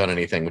we've never done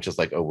anything, which is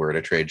like, oh, we're at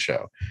a trade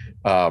show.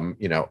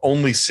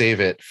 Only save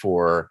it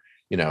for,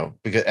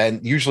 because,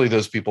 and usually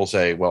those people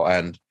say, well,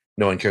 and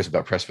no one cares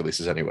about press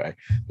releases anyway.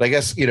 But I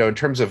guess, in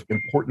terms of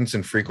importance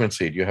and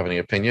frequency, do you have any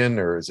opinion,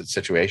 or is it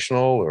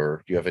situational,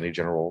 or do you have any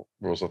general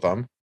rules of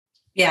thumb?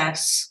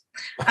 Yes.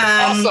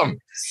 Awesome.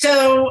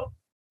 So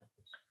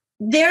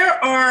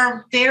there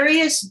are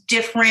various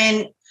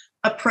different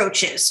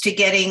approaches to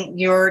getting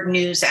your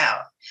news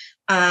out.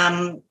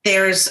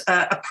 There's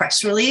a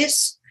press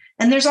release,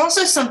 and there's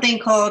also something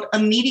called a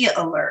media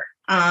alert,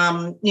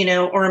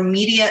 or a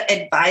media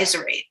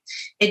advisory.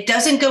 It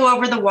doesn't go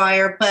over the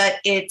wire, but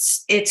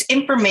it's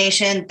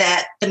information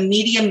that the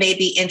media may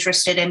be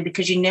interested in,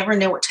 because you never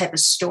know what type of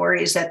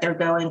stories that they're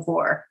going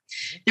for.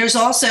 There's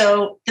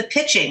also the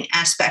pitching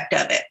aspect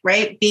of it,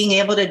 right? Being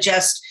able to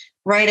just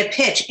write a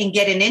pitch and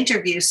get an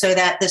interview so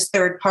that this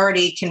third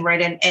party can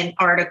write an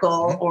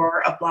article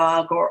or a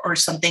blog or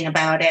something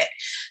about it.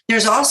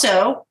 There's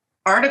also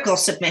article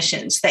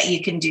submissions that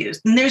you can do.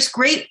 And there's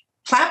great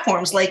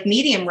platforms like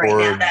Medium right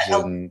Forbes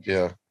now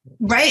that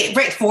Right.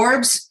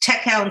 Forbes,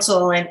 Tech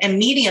Council, and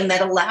Medium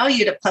that allow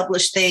you to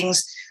publish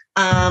things,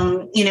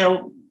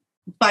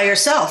 by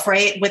yourself,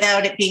 right?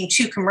 Without it being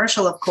too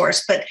commercial, of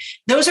course. But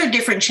those are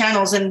different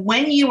channels. And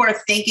when you are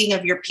thinking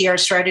of your PR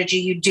strategy,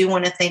 you do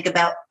want to think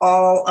about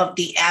all of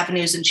the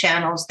avenues and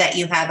channels that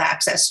you have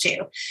access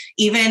to,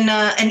 even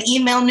an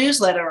email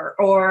newsletter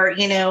or,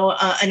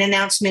 an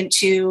announcement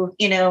to,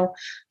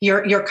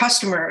 your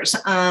customers.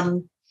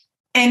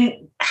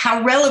 And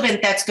how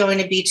relevant that's going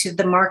to be to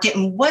the market,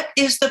 and what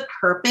is the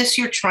purpose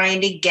you're trying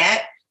to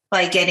get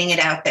by getting it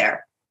out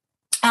there.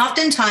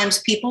 Oftentimes,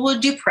 people will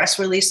do press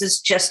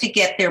releases just to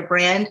get their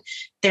brand,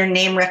 their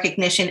name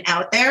recognition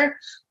out there.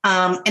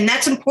 And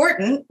that's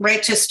important,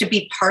 right? Just to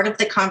be part of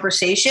the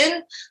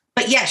conversation.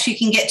 But yes, you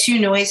can get too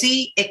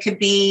noisy. It could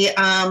be,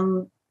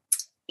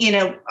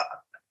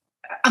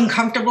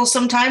 uncomfortable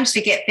sometimes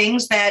to get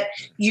things that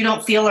you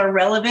don't feel are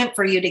relevant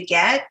for you to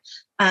get.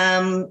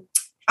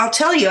 I'll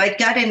tell you, I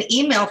got an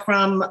email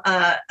from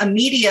a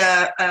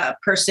media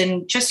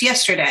person just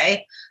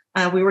yesterday.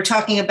 We were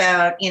talking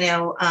about,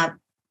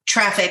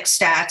 traffic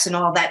stats and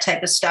all that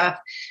type of stuff.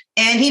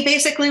 And he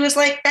basically was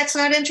like, that's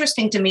not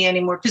interesting to me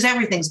anymore because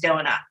everything's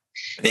going up.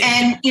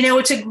 And,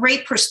 it's a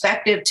great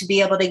perspective to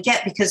be able to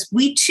get, because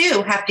we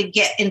too have to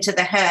get into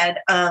the head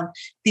of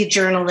the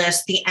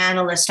journalist, the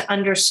analyst, to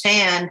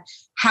understand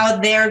how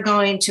they're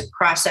going to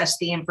process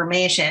the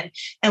information.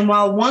 And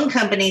while one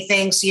company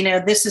thinks,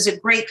 this is a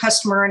great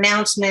customer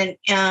announcement,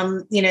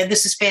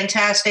 this is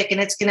fantastic and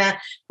it's going to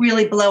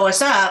really blow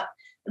us up,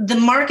 the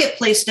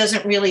marketplace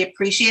doesn't really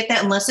appreciate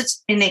that unless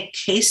it's in a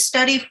case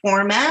study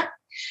format,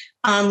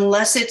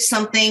 unless it's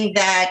something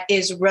that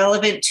is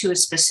relevant to a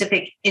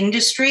specific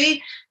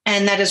industry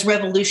and that is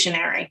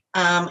revolutionary.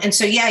 And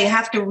so, you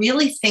have to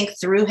really think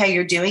through how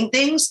you're doing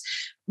things.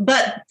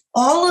 But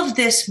all of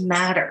this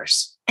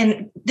matters.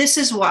 And this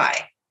is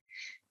why.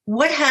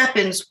 What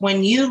happens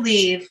when you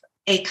leave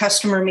a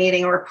customer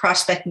meeting or a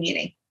prospect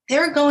meeting?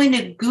 They're going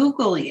to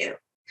Google you.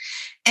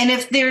 And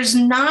if there's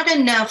not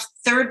enough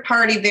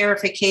third-party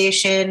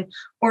verification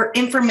or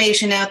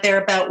information out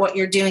there about what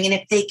you're doing, and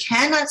if they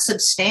cannot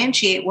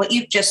substantiate what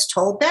you've just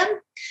told them,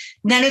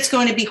 then it's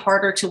going to be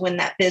harder to win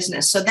that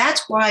business. So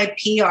that's why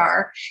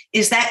PR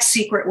is that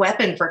secret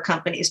weapon for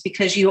companies,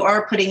 because you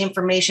are putting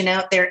information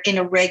out there in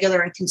a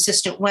regular and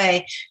consistent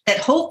way that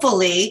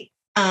hopefully,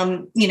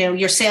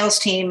 your sales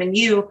team and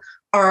you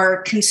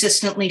are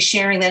consistently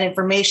sharing that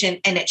information,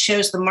 and it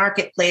shows the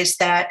marketplace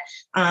that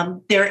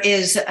there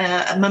is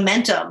a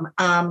momentum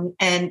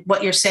and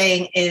what you're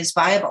saying is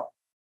viable.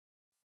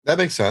 That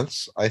makes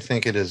sense. I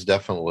think it is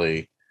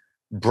definitely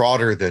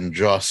broader than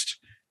just,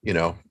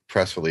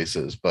 press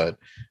releases. But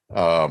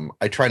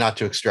I try not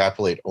to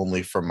extrapolate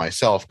only from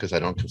myself, because I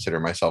don't consider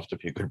myself to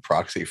be a good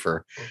proxy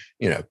for,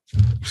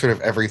 sort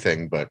of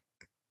everything. But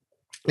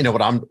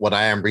when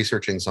I am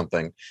researching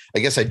something, I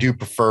guess I do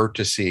prefer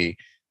to see,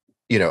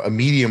 a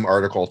Medium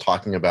article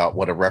talking about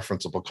what a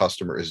referenceable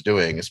customer is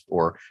doing,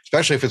 or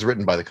especially if it's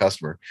written by the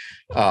customer,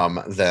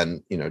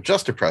 than,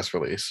 just a press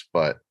release.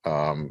 But,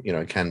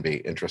 it can be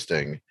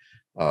interesting,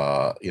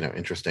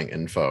 interesting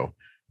info.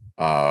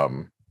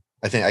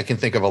 I think I can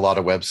think of a lot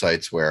of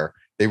websites where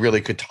they really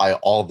could tie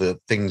all the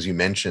things you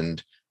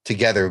mentioned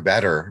together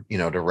better,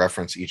 to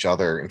reference each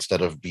other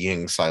instead of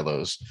being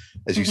silos,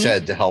 as you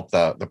said, to help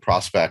the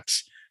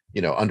prospects,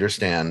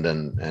 understand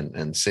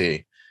and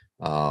see.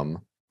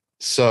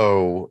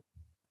 So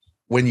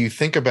when you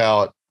think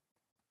about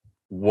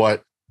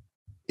what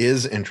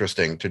is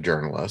interesting to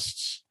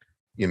journalists,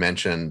 you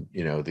mentioned,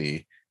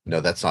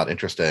 that's not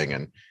interesting.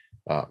 And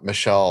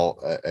Michelle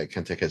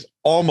Kentic has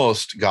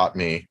almost got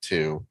me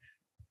to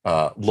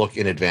look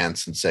in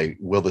advance and say,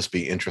 will this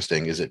be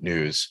interesting? Is it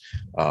news?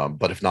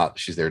 But if not,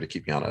 she's there to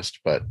keep me honest.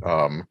 But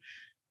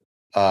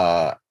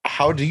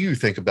how do you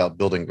think about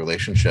building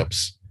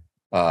relationships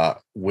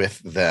with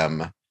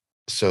them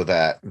so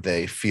that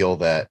they feel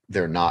that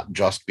they're not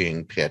just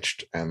being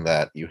pitched, and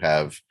that you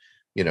have,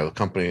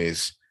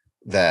 companies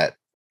that,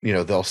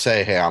 they'll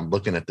say, hey, I'm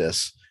looking at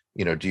this,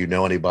 do you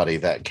know anybody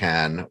that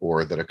can,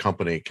 or that a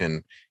company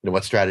can,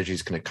 what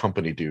strategies can a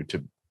company do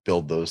to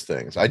build those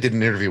things? I did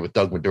an interview with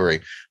Doug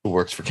Maduri, who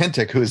works for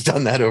Kentic, who has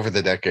done that over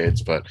the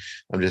decades, but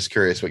I'm just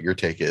curious what your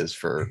take is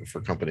for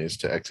companies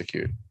to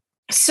execute.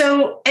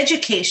 So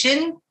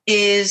education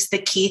is the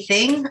key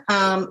thing.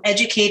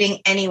 Educating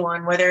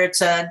anyone, whether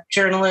it's a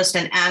journalist,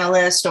 an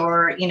analyst,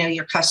 or,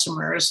 your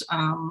customers,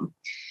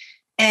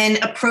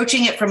 and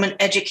approaching it from an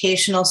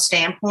educational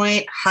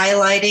standpoint,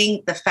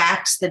 highlighting the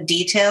facts, the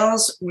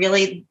details,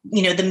 really,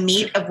 the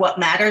meat of what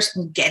matters,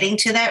 and getting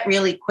to that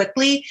really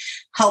quickly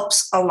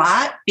helps a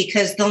lot,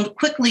 because they'll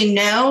quickly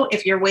know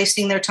if you're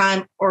wasting their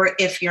time or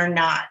if you're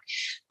not.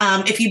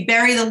 If you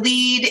bury the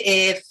lead,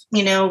 if,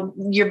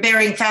 you're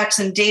burying facts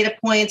and data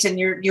points, and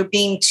you're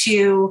being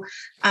too,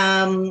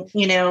 nice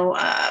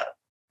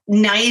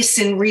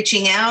and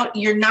reaching out,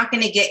 you're not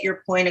going to get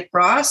your point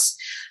across.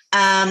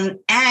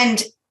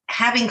 And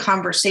having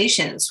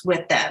conversations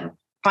with them,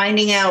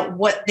 finding out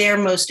what they're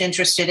most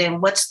interested in,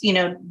 what's,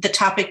 the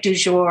topic du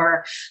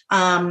jour,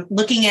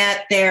 looking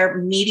at their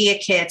media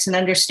kits and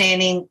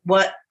understanding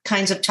what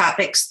kinds of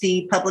topics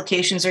the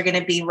publications are going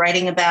to be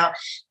writing about,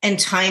 and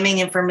timing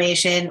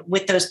information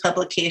with those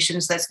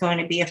publications that's going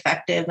to be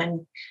effective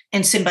and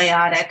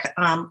symbiotic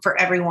for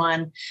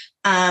everyone.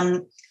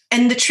 And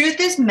the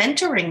truth is,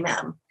 mentoring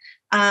them.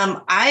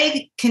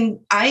 I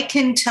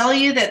can tell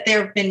you that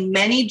there have been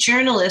many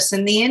journalists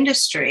in the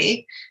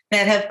industry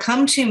that have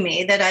come to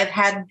me that I've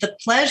had the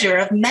pleasure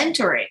of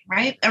mentoring,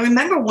 right? I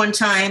remember one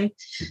time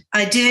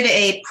I did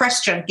a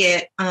press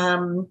junket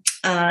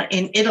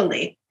in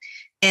Italy,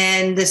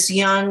 and this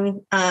young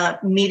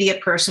media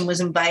person was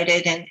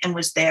invited and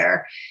was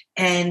there.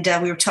 And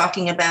we were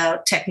talking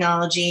about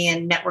technology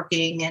and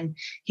networking, and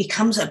he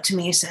comes up to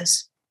me and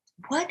says,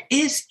 "What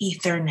is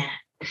Ethernet?"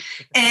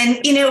 And,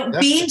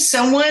 being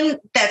someone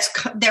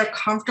they're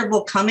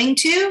comfortable coming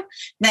to,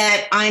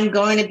 that I'm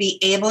going to be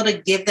able to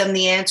give them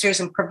the answers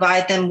and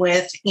provide them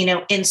with,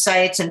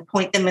 insights, and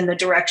point them in the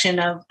direction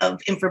of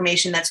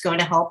information that's going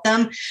to help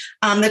them.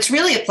 That's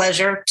really a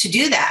pleasure to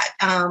do that.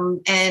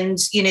 And,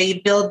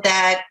 you build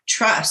that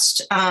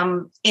trust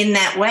in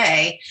that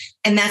way.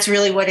 And that's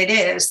really what it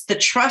is. The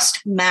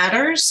trust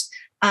matters.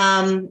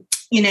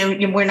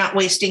 We're not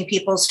wasting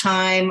people's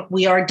time.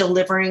 We are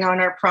delivering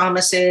on our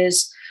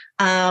promises.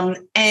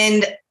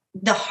 And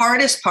the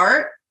hardest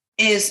part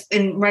is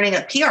in running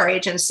a PR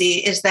agency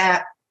is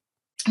that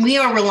we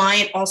are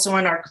reliant also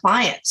on our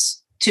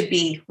clients to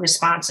be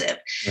responsive.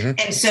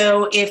 Mm-hmm. And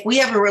so if we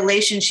have a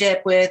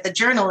relationship with a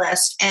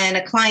journalist and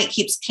a client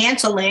keeps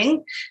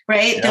canceling,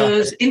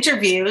 those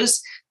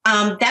interviews,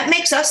 that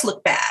makes us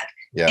look bad.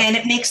 Yeah. And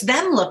it makes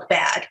them look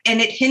bad,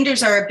 and it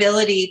hinders our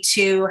ability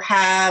to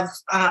have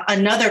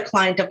another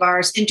client of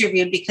ours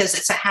interviewed, because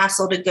it's a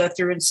hassle to go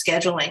through and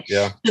scheduling.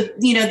 Yeah. But,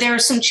 there are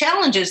some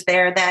challenges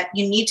there that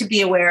you need to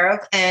be aware of,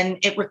 and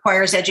it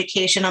requires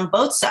education on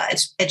both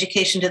sides,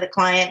 education to the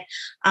client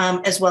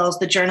as well as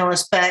the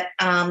journalist. But,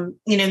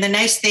 the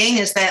nice thing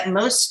is that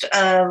most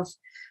of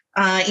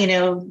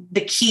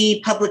the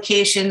key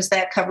publications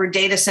that cover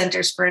data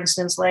centers, for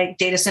instance, like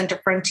Data Center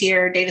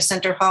Frontier, Data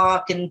Center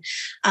Hawk, and,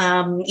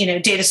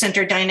 Data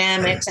Center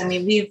Dynamics. I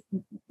mean,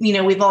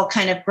 we've all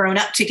kind of grown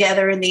up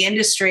together in the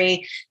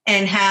industry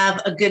and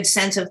have a good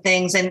sense of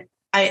things. And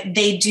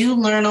they do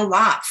learn a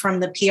lot from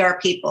the PR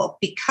people,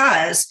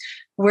 because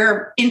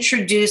we're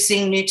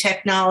introducing new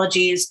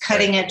technologies,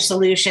 cutting edge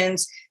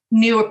solutions,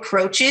 new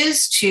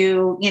approaches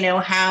to,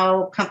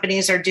 how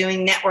companies are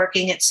doing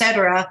networking, et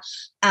cetera.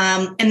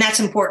 And that's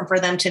important for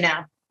them to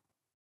know.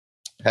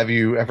 Have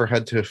you ever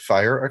had to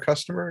fire a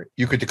customer?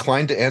 You could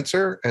decline to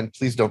answer, and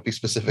please don't be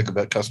specific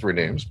about customer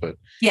names, but.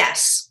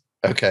 Yes.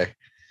 Okay.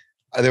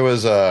 There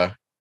was a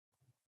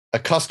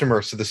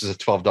customer. So this is a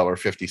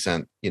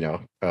 $12.50,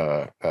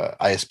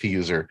 ISP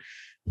user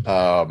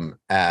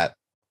at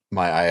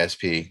my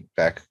ISP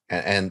back.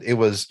 And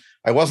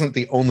I wasn't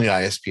the only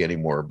ISP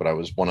anymore, but I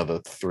was one of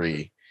the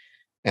three.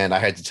 And I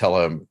had to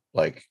tell him,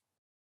 like,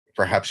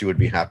 perhaps you would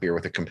be happier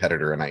with a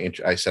competitor. And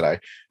I said,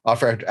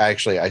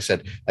 I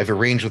said, I've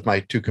arranged with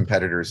my two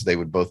competitors. They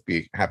would both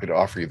be happy to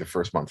offer you the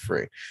first month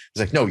free. It's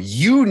like, no,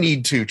 you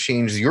need to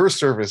change your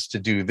service to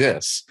do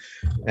this.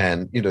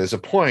 And, there's a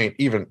point,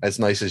 even as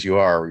nice as you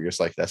are, where you're just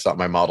like, that's not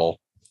my model.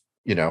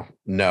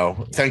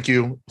 No, thank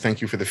you.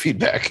 Thank you for the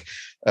feedback,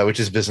 which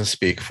is business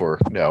speak for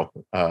no,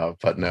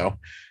 but no.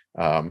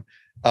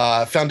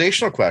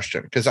 Foundational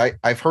question, because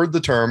I've heard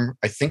the term.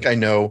 I think I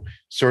know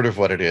sort of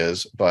what it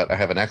is, but I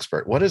have an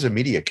expert. What is a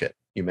media kit?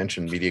 You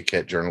mentioned media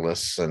kit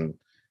journalists and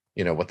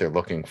what they're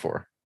looking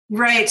for.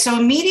 Right. So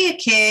a media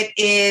kit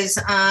is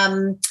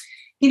a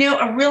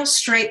real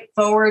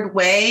straightforward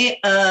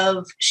way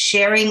of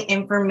sharing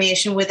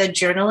information with a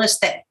journalist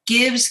that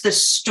gives the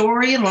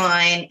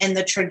storyline and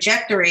the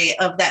trajectory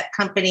of that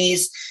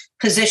company's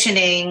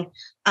positioning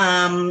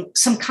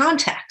some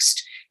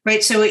context.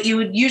 Right. So you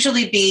would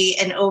usually be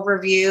an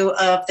overview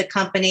of the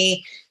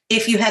company.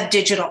 If you have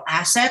digital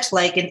assets,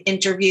 like an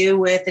interview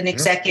with an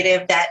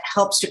executive that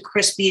helps to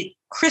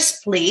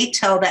crisply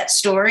tell that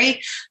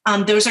story,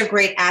 those are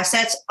great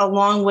assets,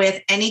 along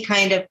with any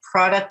kind of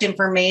product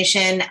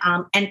information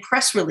and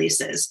press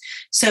releases.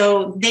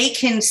 So they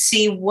can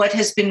see what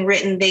has been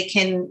written. They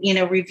can,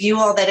 review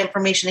all that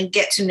information and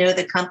get to know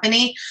the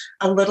company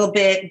a little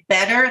bit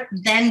better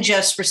than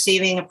just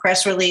receiving a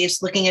press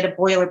release, looking at a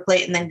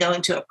boilerplate, and then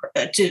going to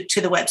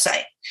the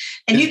website.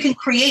 And you can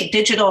create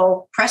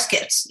digital press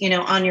kits,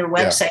 on your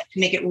website to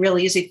make it real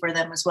easy for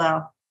them as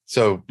well.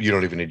 So you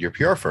don't even need your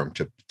PR firm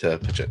to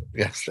pitch it.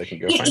 Yes, they can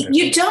go find it.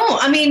 You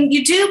don't. I mean,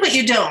 you do, but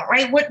you don't,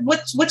 right?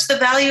 What's the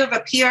value of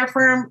a PR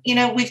firm?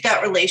 We've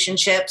got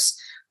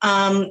relationships.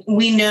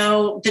 We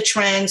know the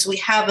trends. We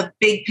have a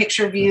big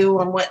picture view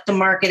on what the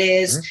market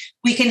is. Mm-hmm.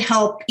 We can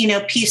help,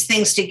 piece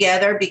things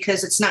together,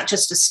 because it's not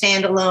just a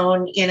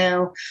standalone,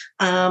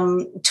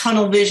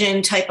 tunnel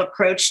vision type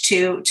approach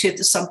to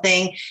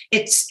something.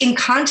 It's in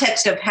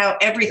context of how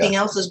everything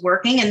else is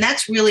working. And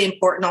that's really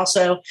important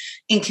also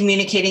in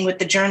communicating with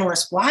the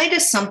journalist. Why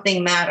does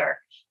something matter?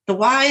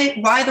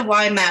 Why the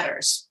why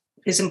matters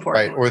is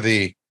important. Right. Or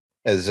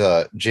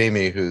as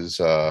Jamie, who's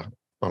on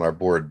our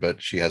board,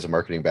 but she has a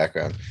marketing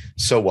background.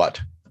 So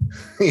what?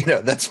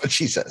 That's what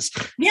she says,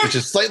 which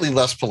is slightly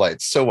less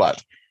polite. So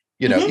what?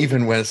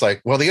 Even when it's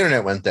like, well, the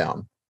internet went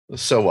down.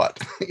 So what?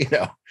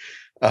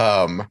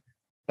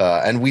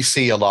 And we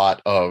see a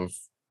lot of,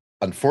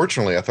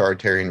 unfortunately,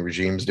 authoritarian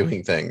regimes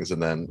doing things,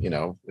 and then,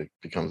 it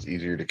becomes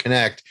easier to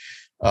connect.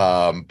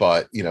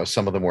 But,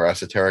 some of the more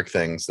esoteric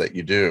things that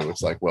you do,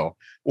 it's like, well,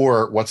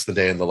 or what's the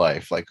day in the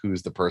life? Like,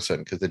 who's the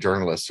person? Because the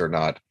journalists are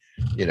not,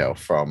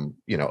 from,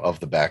 of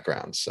the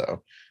background.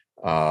 So,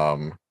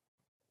 no,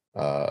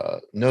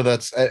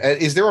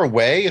 is there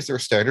a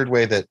standard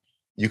way that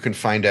you can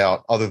find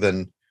out, other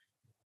than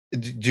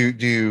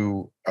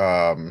do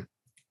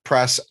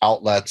press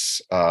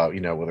outlets,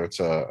 whether it's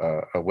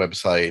a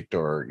website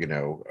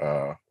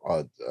or,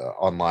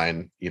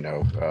 online,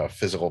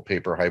 physical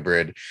paper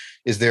hybrid,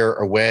 is there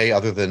a way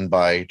other than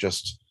by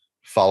just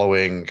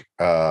following,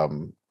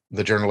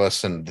 the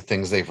journalists and the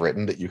things they've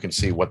written, that you can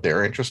see what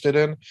they're interested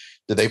in?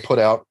 Do they put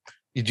out,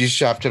 you just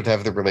have to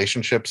have the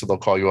relationship, so they'll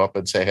call you up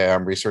and say, hey,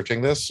 I'm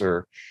researching this?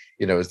 Or,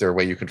 is there a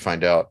way you can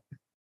find out?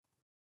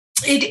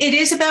 It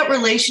is about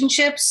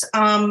relationships.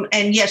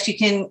 And yes, you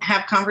can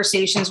have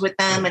conversations with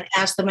them and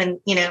ask them. And,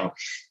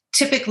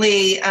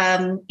 typically,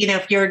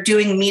 if you're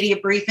doing media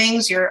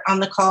briefings, you're on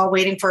the call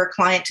waiting for a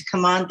client to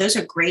come on. Those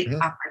are great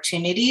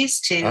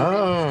opportunities to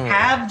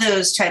have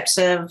those types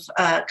of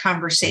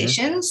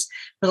conversations.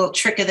 Little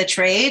trick of the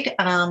trade,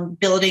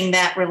 building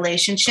that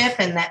relationship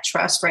and that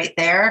trust right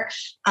there.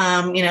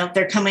 If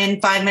they're coming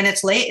in 5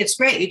 minutes late, it's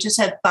great. You just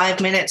have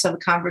 5 minutes of a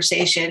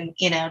conversation,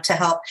 to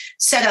help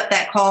set up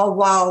that call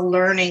while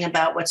learning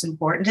about what's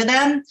important to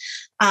them.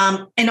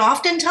 And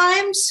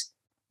oftentimes,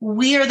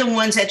 we are the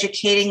ones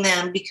educating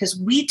them, because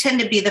we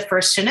tend to be the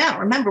first to know.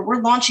 Remember,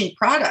 we're launching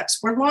products,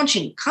 we're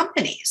launching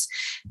companies.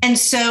 And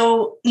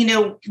so,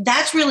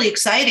 that's really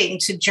exciting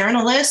to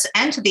journalists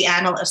and to the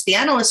analysts. The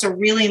analysts are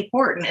really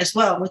important as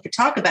well. We could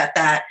talk about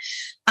that,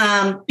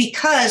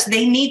 because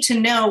they need to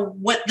know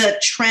what the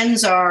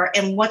trends are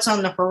and what's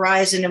on the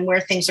horizon and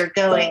where things are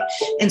going.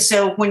 And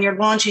so when you're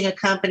launching a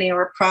company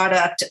or a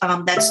product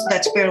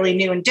that's fairly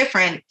new and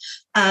different,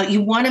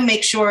 you want to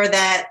make sure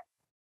that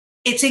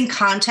it's in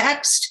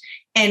context,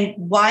 and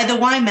why the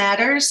why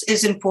matters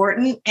is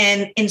important.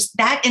 And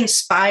that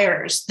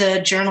inspires the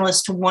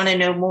journalist to want to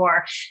know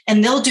more.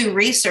 And they'll do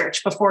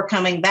research before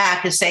coming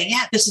back and say,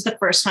 yeah, this is the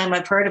first time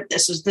I've heard of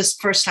this. Is this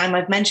the first time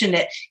I've mentioned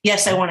it?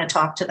 Yes, I want to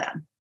talk to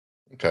them.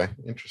 Okay,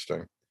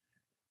 interesting.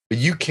 But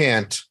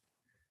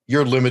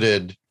you're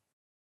limited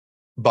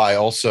by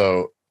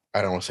also,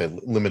 I don't want to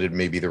say limited,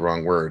 maybe the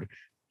wrong word.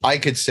 I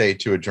could say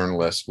to a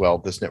journalist, well,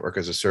 this network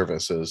as a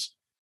service it's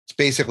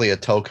basically a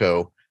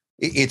telco.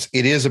 It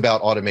is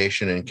about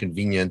automation and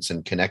convenience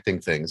and connecting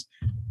things,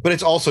 but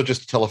it's also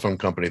just a telephone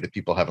company that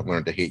people haven't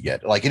learned to hate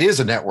yet. Like, it is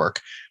a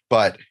network,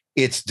 but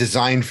it's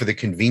designed for the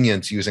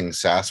convenience using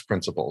SaaS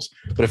principles.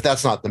 But if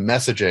that's not the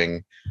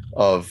messaging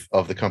of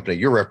the company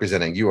you're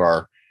representing, you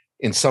are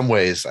in some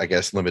ways, I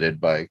guess,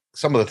 limited by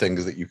some of the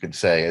things that you could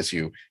say as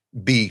you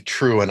be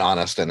true and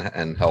honest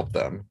and help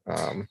them.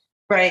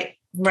 Right.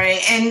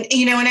 Right. And,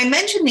 when I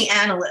mentioned the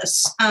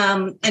analysts,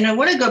 and I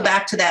want to go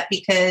back to that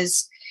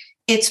because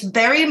it's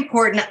very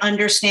important to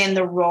understand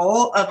the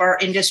role of our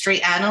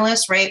industry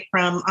analysts, right?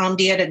 From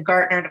Omdia to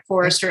Gartner to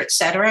Forrester, et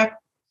cetera.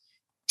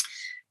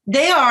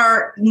 They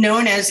are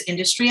known as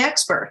industry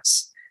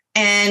experts,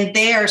 and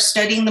they are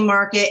studying the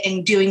market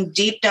and doing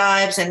deep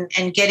dives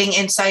and getting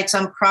insights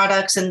on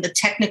products and the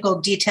technical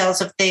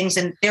details of things.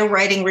 And they're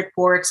writing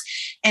reports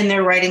and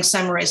they're writing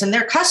summaries. And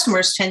their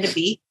customers tend to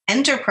be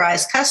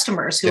enterprise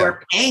customers who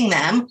are paying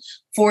them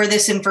for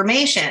this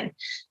information.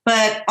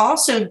 But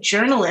also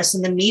journalists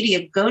and the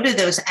media go to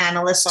those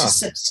analysts to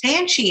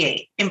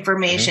substantiate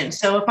information. Mm-hmm.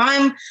 So if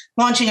I'm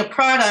launching a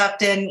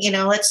product and,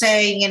 let's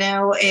say,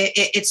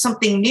 it's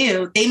something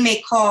new, they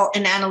may call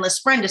an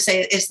analyst friend to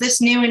say, is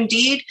this new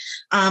indeed?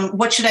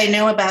 What should I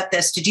know about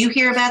this? Did you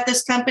hear about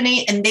this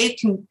company? And they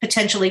can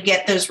potentially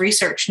get those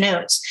research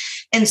notes.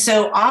 And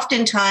so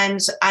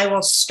oftentimes I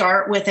will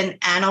start with an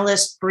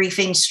analyst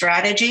briefing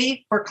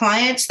strategy for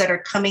clients that are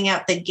coming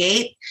out the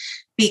gate,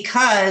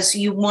 because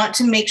you want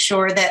to make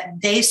sure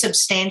that they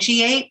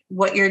substantiate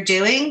what you're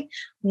doing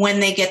when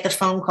they get the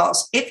phone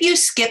calls. If you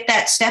skip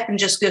that step and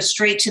just go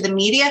straight to the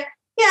media,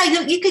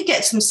 you could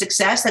get some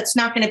success. That's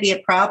not going to be a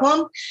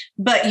problem,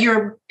 but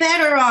you're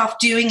better off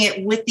doing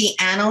it with the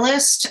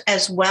analyst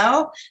as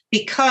well,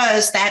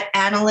 because that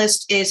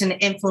analyst is an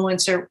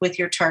influencer with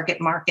your target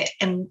market,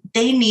 and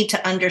they need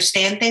to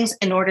understand things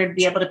in order to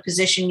be able to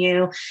position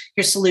your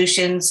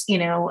solutions,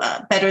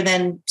 better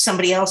than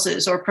somebody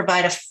else's, or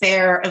provide a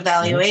fair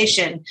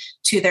evaluation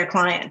to their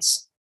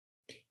clients.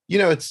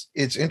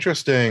 It's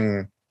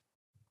interesting.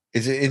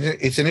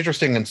 It's an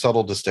interesting and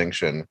subtle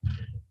distinction,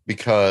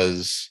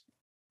 because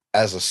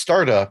as a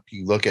startup,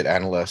 you look at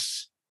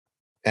analysts,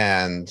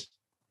 and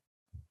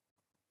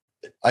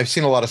I've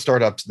seen a lot of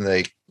startups,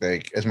 and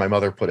they, as my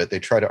mother put it, they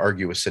try to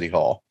argue with City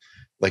Hall.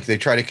 Like, they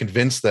try to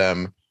convince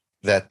them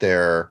that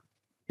their,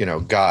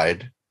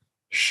 guide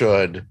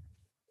should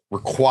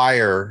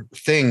require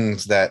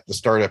things that the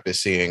startup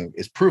is seeing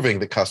is proving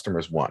that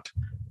customers want.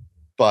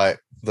 But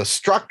the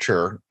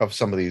structure of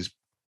some of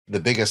the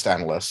biggest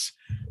analysts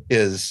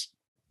is,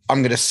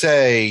 I'm going to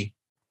say,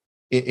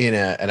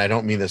 and I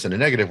don't mean this in a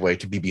negative way,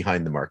 to be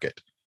behind the market.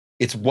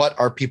 It's what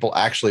are people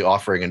actually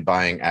offering and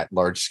buying at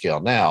large scale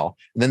now.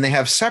 And then they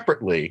have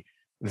separately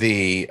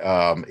the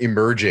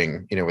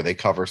emerging, where they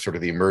cover sort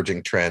of the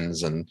emerging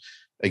trends. And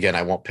again,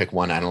 I won't pick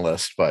one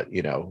analyst, but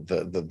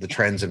the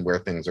trends and where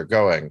things are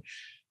going.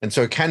 And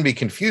so it can be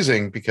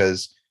confusing,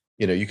 because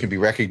you can be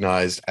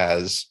recognized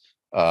as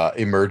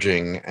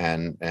emerging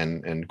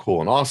and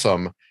cool and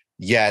awesome,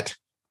 yet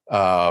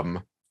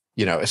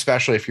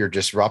especially if you're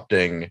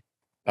disrupting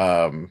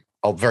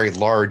a very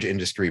large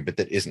industry, but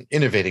that isn't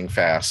innovating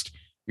fast,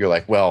 you're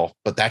like, well,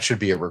 but that should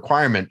be a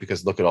requirement,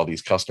 because look at all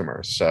these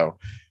customers. So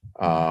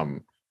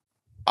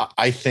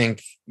I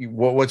think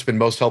what's been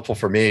most helpful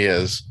for me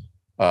is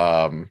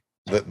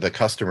the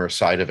customer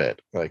side of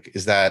it. Like,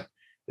 is that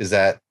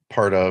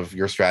part of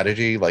your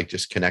strategy? Like,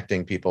 just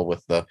connecting people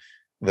with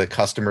the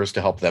customers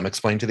to help them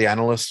explain to the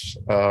analysts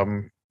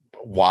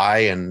why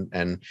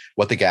and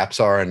what the gaps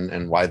are,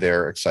 and why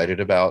they're excited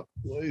about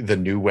the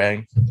new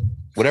way?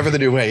 Whatever the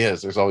new way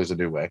is, there's always a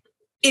new way.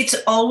 It's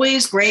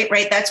always great,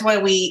 right? That's why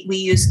we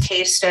use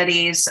case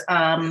studies,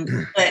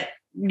 but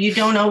you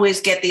don't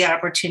always get the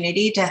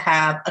opportunity to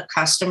have a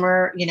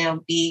customer,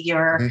 be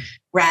your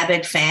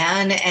rabid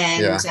fan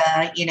and,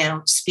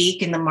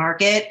 speak in the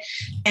market.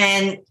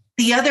 And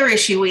the other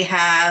issue we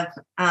have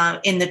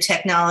in the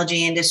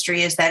technology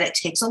industry is that it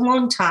takes a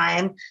long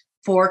time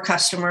for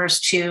customers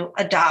to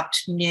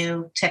adopt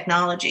new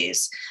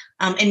technologies.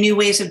 And new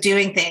ways of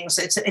doing things.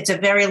 It's a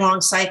very long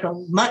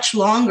cycle, much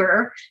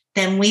longer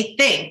than we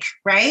think,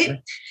 right? Sure.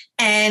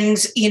 And,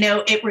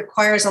 it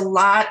requires a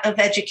lot of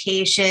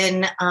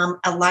education,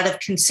 a lot of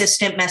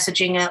consistent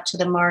messaging out to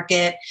the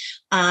market,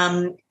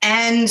 and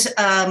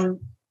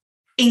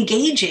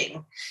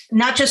engaging,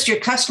 not just your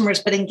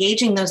customers, but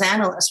engaging those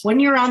analysts. When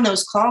you're on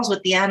those calls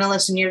with the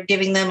analysts and you're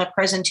giving them a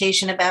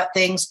presentation about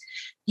things,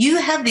 you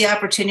have the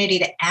opportunity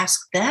to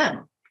ask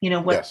them,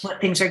 what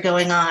things are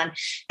going on.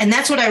 And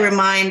that's what I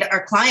remind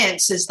our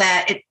clients, is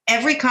that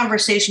every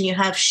conversation you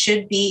have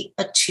should be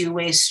a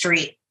two-way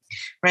street,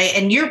 right?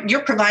 And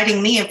you're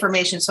providing me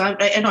information, so I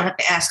don't have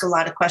to ask a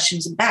lot of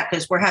questions back,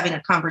 because we're having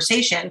a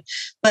conversation,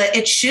 but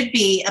it should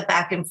be a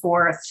back and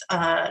forth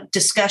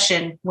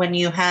discussion when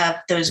you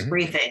have those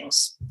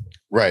briefings.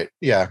 Right.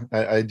 Yeah.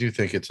 I do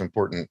think it's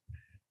important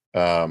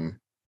to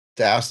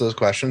ask those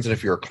questions. And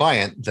if you're a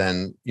client,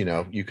 then,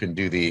 you can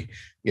do the,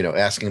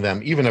 asking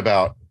them even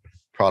about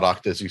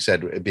product, as you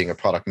said, being a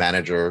product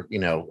manager,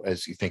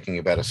 as you're thinking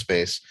about a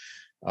space.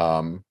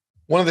 One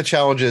of the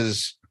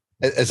challenges,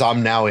 as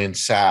I'm now in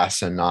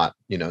SaaS and not,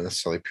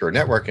 necessarily pure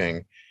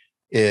networking,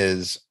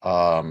 is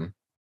when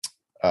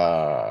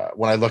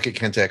I look at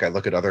Kentech, I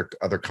look at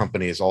other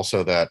companies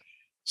also that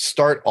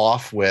start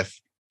off with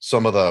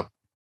some of the,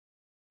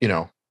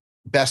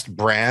 best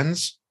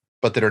brands,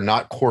 but that are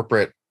not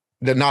corporate,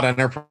 they're not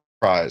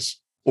enterprise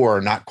or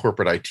not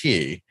corporate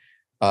IT.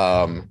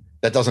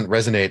 That doesn't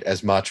resonate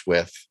as much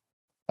with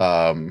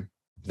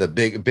the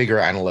bigger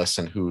analysts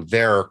and who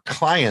their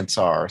clients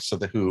are, so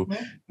that who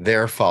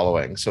they're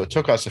following. So it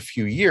took us a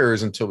few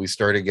years until we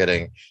started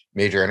getting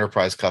major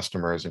enterprise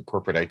customers and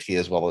corporate IT,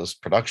 as well as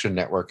production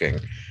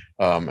networking.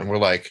 And we're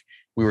like,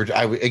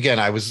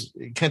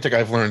 Kentech,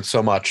 I've learned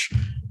so much.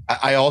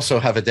 I also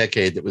have a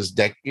decade that was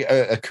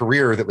a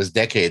career that was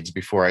decades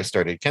before I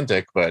started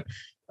Kentech, but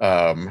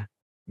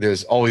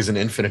there's always an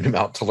infinite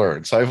amount to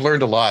learn. So I've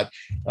learned a lot,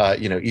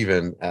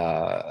 even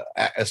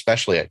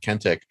especially at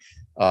Kentech.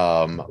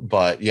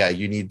 But yeah,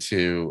 you need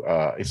to,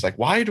 it's like,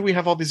 why do we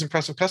have all these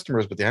impressive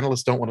customers, but the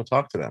analysts don't want to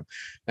talk to them?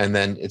 And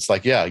then it's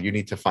like, yeah, you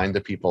need to find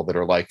the people that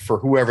are like, for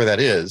whoever that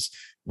is,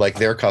 like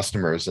their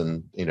customers,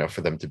 and,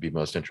 for them to be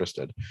most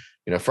interested.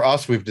 For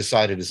us, we've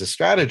decided as a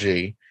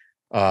strategy,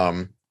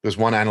 there's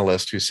one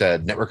analyst who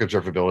said network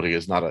observability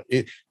is not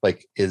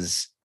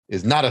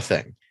a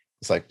thing.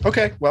 It's like,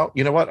 okay, well,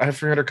 you know what? I have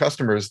 300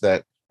 customers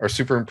that are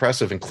super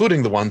impressive,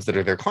 including the ones that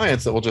are their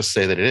clients, that will just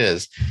say that it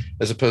is,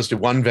 as opposed to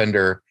one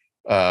vendor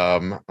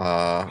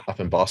up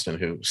in Boston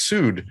who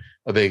sued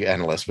a big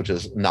analyst, which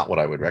is not what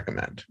I would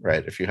recommend,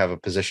 right? If you have a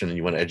position and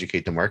you want to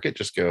educate the market,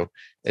 just go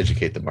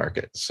educate the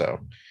market. So,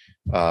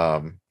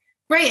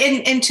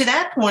 right. And to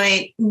that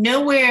point,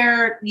 know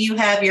where you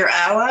have your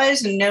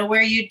allies and know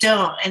where you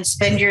don't, and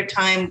spend your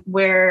time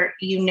where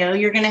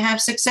you're going to have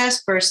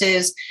success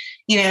versus,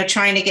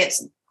 trying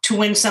to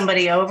win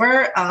somebody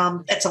over.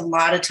 That's a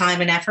lot of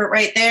time and effort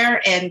right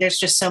there. And there's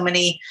just so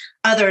many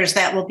others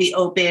that will be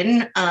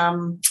open.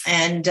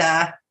 And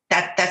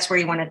that's where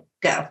you want to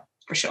go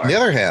for sure. On the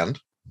other hand,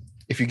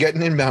 if you get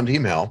an inbound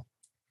email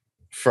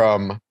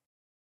from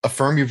a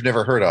firm you've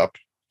never heard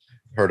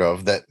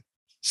of that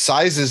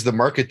sizes the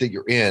market that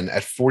you're in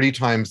at 40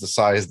 times the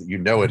size that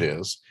it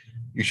is,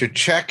 you should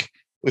check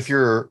with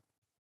your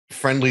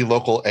friendly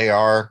local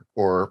AR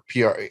or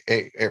PR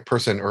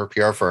person or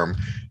PR firm,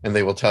 and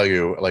they will tell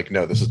you, like,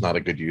 no, this is not a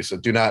good use. So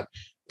do not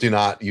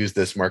use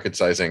this market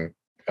sizing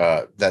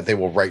that they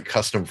will write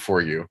custom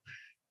for you.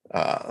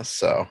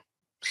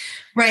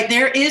 Right.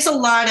 There is a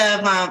lot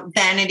of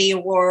vanity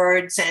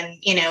awards and,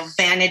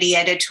 vanity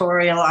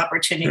editorial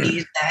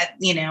opportunities that,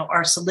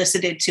 are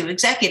solicited to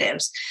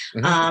executives.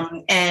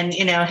 And,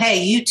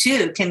 hey, you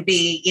too can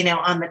be,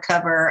 on the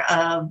cover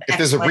of. If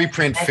there's a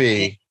reprint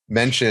fee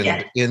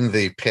mentioned in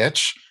the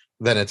pitch,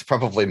 then it's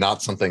probably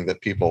not something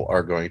that people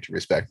are going to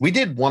respect. We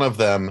did one of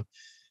them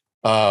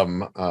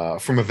from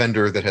a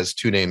vendor that has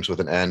two names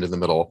with an N in the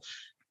middle,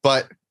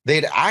 but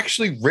they'd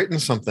actually written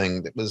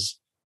something that was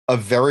a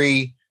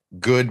very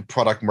good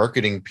product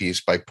marketing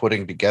piece by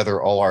putting together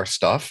all our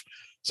stuff.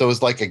 So it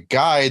was like a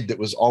guide that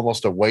was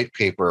almost a white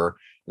paper.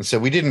 And so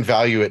we didn't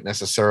value it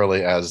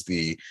necessarily as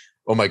the,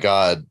 oh my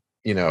God,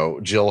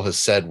 Jill has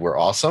said we're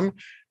awesome,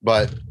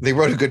 but they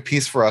wrote a good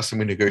piece for us and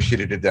we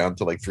negotiated it down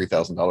to like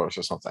 $3,000 or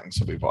something.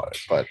 So we bought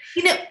it. But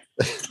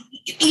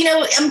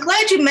I'm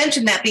glad you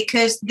mentioned that,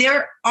 because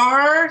there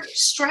are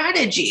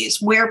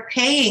strategies where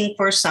paying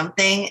for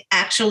something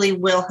actually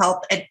will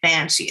help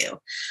advance you,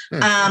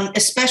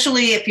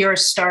 especially if you're a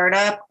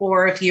startup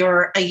or if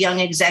you're a young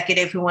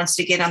executive who wants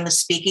to get on the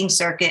speaking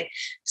circuit.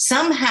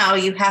 Somehow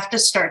you have to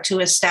start to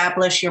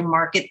establish your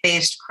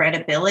market-based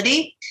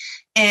credibility.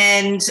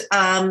 And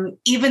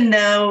even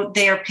though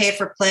they are pay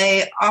for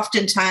play,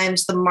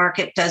 oftentimes the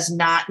market does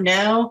not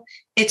know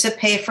it's a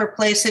pay for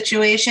play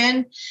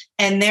situation.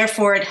 And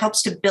therefore it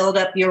helps to build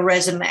up your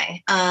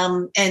resume.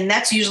 And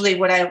that's usually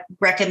what I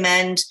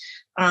recommend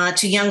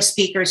to young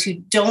speakers who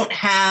don't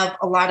have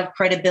a lot of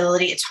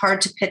credibility. It's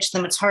hard to pitch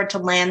them. It's hard to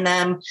land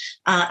them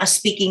a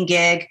speaking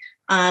gig.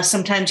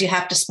 Sometimes you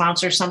have to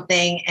sponsor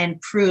something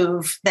and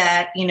prove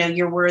that,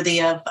 you're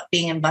worthy of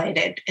being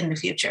invited in the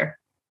future.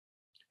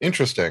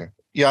 Interesting.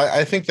 Yeah,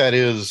 I think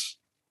it's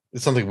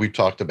something we've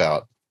talked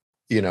about,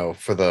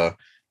 for the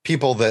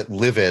people that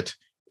live it.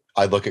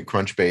 I look at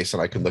Crunchbase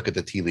and I can look at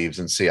the tea leaves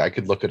and see, I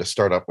could look at a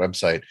startup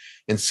website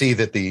and see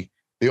that the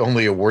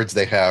only awards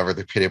they have are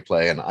the pay to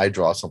play, and I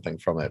draw something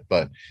from it.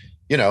 But,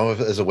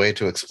 as a way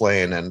to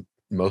explain, and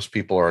most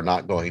people are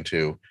not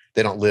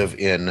they don't live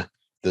in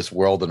this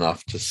world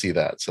enough to see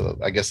that. So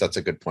I guess that's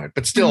a good point.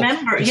 But still,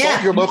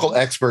 consult your local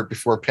expert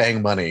before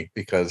paying money,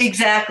 because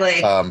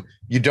exactly,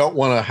 you don't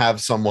want to have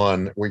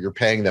someone where you're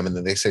paying them and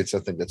then they say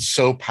something that's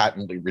so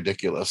patently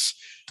ridiculous,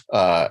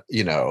 that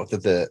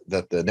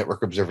the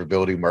network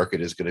observability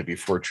market is going to be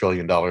 $4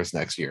 trillion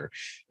next year,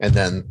 and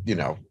then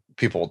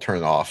people will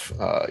turn off.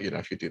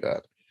 If you do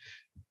that.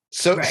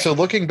 So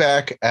looking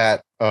back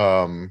at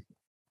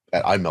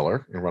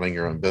iMiller and running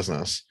your own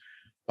business,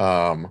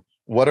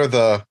 what are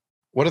the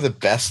what are the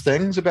best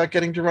things about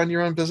getting to run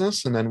your own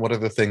business? And then what are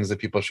the things that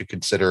people should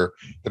consider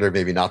that are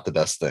maybe not the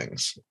best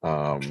things,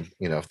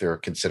 if they're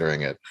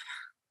considering it?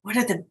 What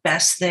are the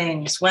best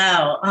things?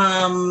 Wow.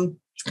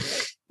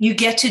 You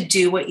get to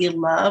do what you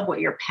love, what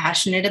you're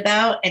passionate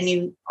about, and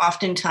you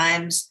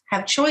oftentimes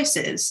have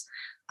choices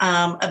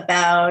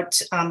about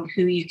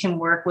who you can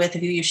work with,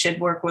 who you should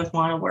work with,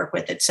 want to work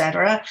with, et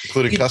cetera.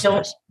 Including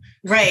customers.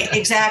 Right,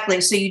 exactly.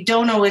 So you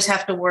don't always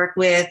have to work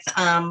with,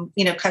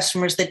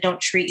 customers that don't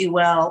treat you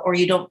well, or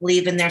you don't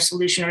believe in their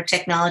solution or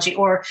technology,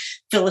 or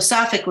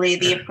philosophically,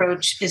 the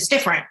approach is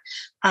different.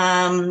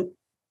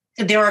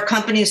 There are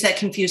companies that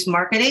confuse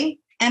marketing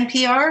and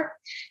PR,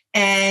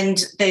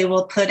 and they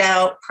will put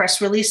out press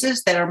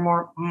releases that are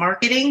more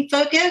marketing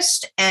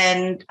focused.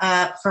 And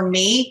for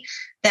me,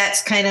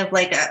 that's kind of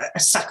like a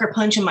sucker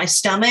punch in my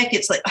stomach.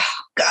 It's like, oh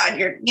God,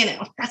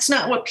 that's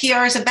not what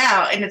PR is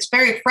about. And it's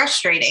very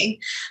frustrating.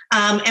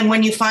 And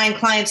when you find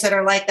clients that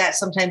are like that,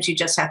 sometimes you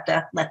just have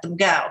to let them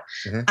go.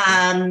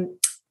 Mm-hmm.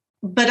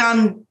 But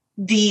on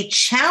the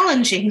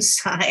challenging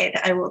side,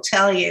 I will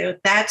tell you,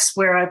 that's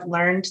where I've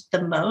learned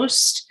the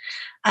most.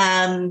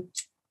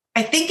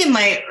 I think in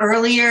my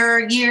earlier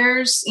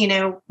years,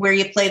 where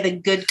you play the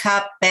good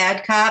cop,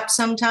 bad cop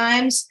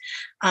sometimes,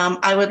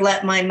 I would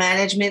let my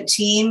management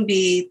team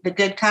be the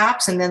good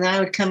cops, and then I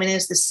would come in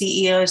as the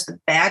CEO as the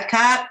bad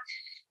cop.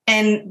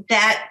 And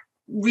that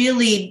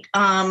really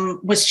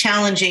was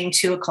challenging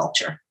to a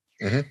culture.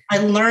 Mm-hmm. I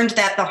learned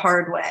that the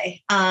hard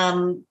way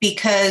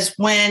because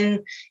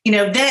when,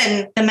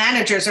 then the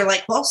managers are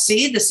like, well,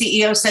 see, the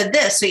CEO said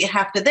this, so you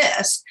have to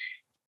this.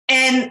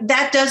 And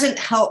that doesn't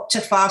help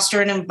to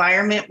foster an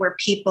environment where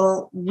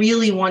people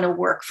really want to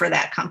work for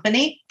that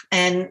company.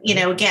 And,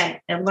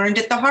 again, I learned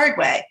it the hard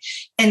way.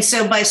 And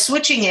so by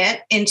switching it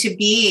into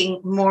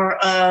being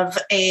more of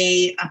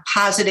a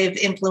positive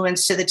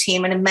influence to the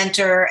team and a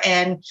mentor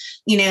and,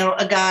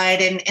 a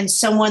guide and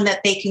someone that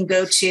they can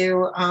go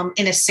to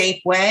in a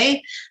safe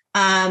way,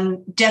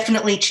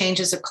 definitely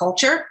changes a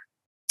culture.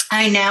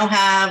 I now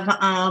have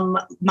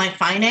my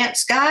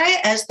finance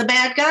guy as the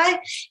bad guy,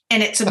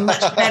 and it's a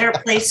much better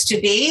place to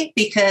be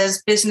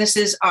because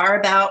businesses are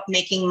about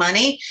making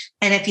money.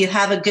 And if you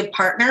have a good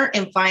partner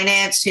in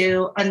finance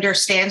who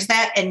understands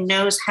that and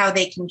knows how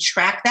they can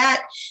track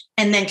that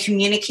and then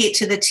communicate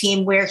to the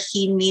team where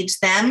he needs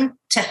them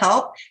to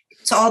help,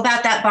 it's all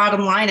about that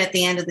bottom line at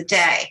the end of the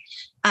day.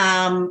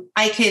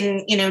 I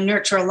can,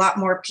 nurture a lot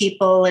more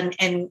people and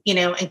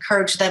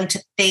encourage them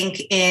to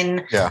think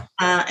in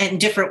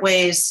different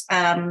ways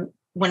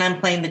when I'm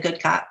playing the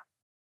good cop.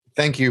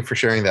 Thank you for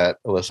sharing that,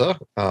 Alyssa.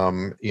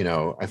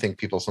 I think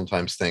people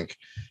sometimes think,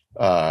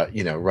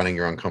 running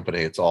your own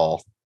company, it's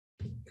all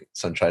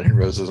sunshine and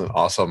roses and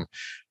awesome.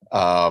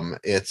 We've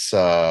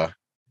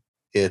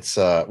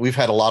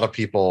had a lot of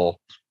people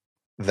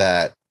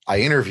that I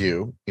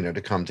interview,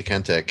 to come to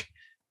Kentic,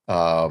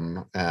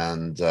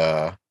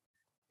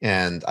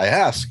 and I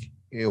ask,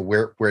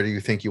 where do you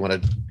think you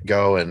want to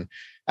go? And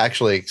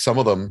actually, some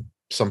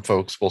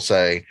folks will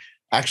say,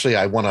 actually,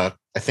 I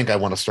think I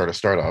want to start a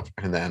startup.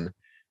 And then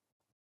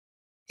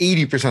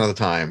 80% of the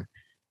time,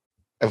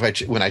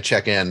 when I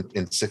check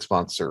in 6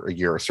 months or a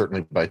year, or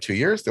certainly by 2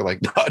 years, they're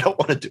like, no, I don't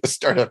want to do a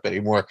startup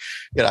anymore.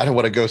 I don't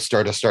want to go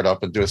start a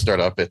startup and do a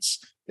startup. There's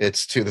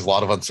a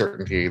lot of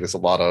uncertainty. There's a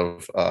lot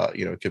of,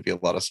 it could be a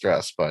lot of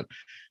stress, but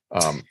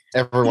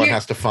everyone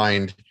has to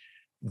find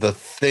the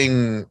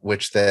thing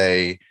which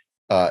they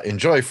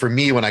enjoy. For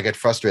me, when I get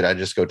frustrated, I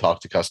just go talk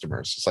to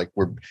customers. It's like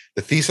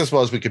the thesis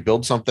was we could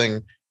build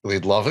something,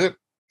 they'd love it.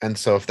 And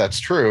so if that's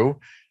true,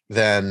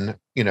 then,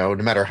 no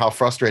matter how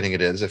frustrating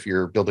it is, if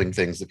you're building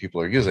things that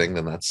people are using,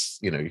 then that's,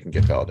 you can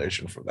get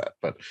validation from that.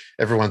 But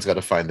everyone's got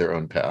to find their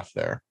own path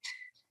there.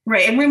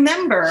 Right. And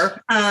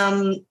remember,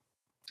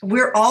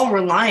 we're all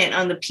reliant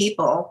on the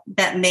people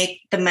that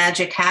make the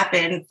magic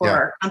happen for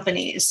our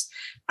companies.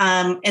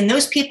 And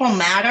those people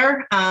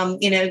matter.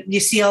 You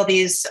see all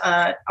these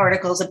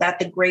articles about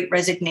the Great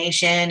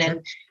Resignation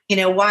and,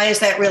 why is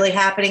that really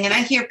happening? And I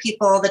hear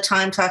people all the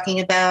time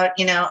talking about,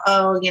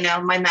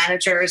 my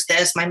manager is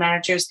this, my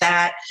manager is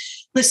that.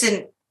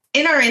 Listen,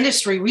 in our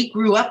industry, we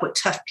grew up with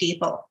tough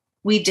people.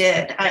 We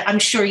did. I'm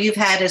sure you've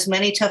had as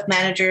many tough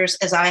managers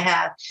as I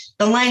have.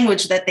 The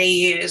language that they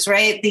use,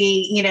 right?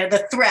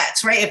 The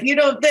threats, right? If you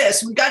don't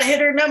this, we got to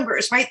hit our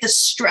numbers, right? The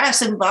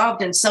stress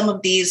involved in some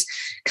of these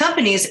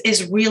companies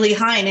is really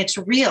high and it's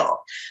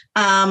real.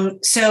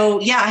 So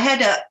yeah,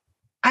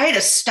 I had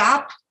to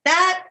stop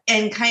that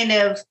and kind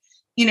of,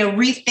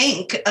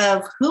 rethink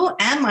of who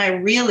am I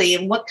really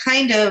and what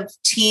kind of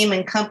team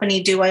and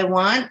company do I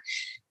want?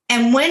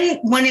 And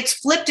when it's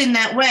flipped in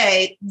that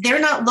way, they're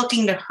not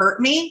looking to hurt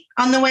me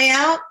on the way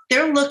out.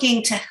 They're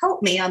looking to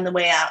help me on the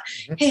way out.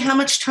 Mm-hmm. Hey, how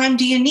much time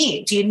do you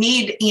need? Do you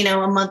need,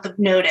 a month of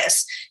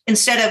notice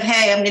instead of,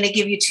 hey, I'm going to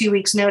give you 2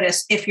 weeks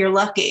notice if you're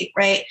lucky,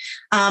 right?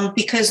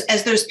 Because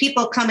as those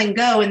people come and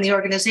go in the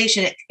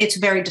organization, it's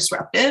very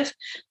disruptive.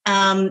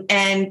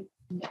 And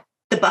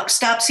the buck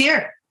stops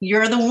here.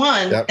 You're the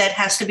one that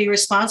has to be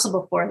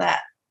responsible for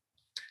that.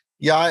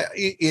 Yeah,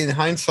 in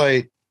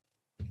hindsight,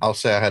 I'll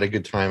say I had a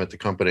good time at the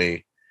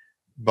company,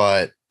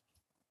 but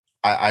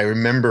I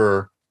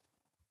remember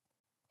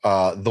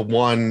the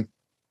one,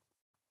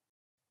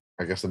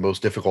 I guess the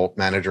most difficult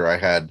manager I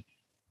had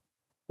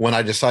when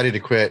I decided to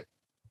quit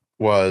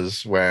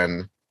was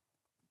when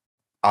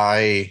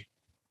I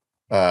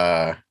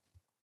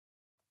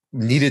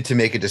needed to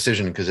make a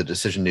decision because a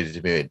decision needed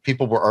to be made.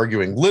 People were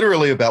arguing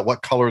literally about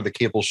what color the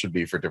cable should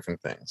be for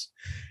different things.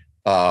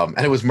 And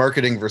it was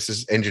marketing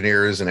versus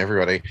engineers and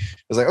everybody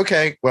was like,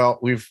 okay, well,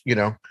 we've,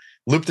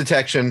 loop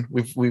detection.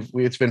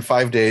 It's been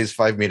 5 days,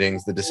 5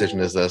 meetings. The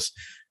decision is this.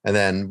 And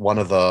then one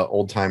of the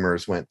old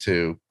timers went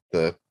to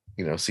the,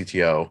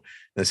 CTO, and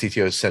the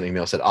CTO sent an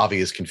email, said, Avi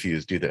is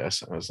confused, do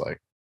this. I was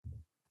like,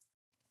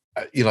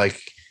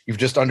 you've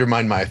just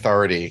undermined my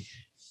authority.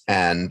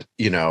 And,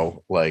 and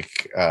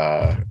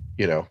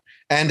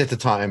at the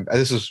time,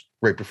 this was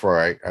right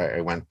before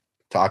I went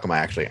to Akamai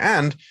actually.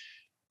 And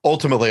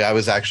ultimately I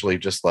was actually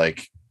just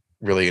like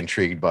really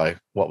intrigued by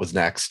what was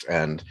next.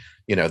 And,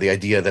 the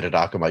idea that at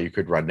Akamai you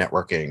could run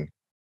networking,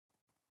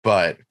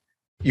 but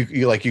you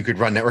could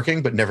run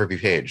networking, but never be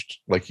paged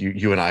like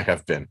you and I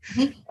have been.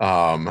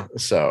 Mm-hmm.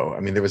 So, I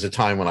mean, there was a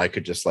time when I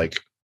could just like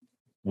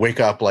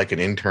wake up like an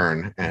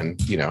intern and,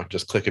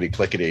 just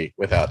clickety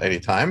without any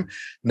time.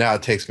 Now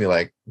it takes me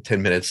like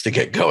 10 minutes to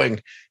get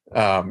going.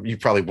 You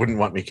probably wouldn't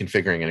want me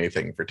configuring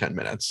anything for 10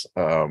 minutes.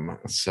 I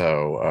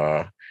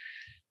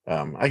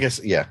guess,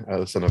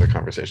 that's another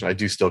conversation. I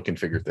do still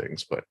configure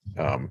things, but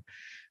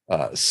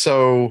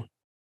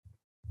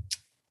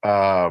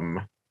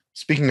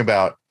speaking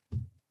about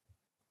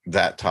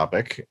that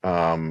topic,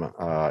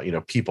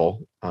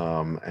 people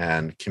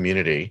and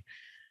community,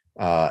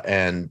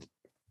 and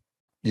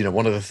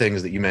one of the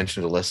things that you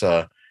mentioned,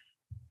 Alyssa,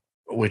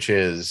 which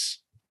is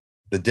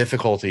the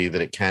difficulty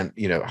that it can,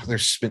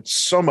 there's been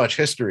so much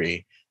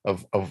history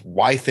of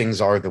why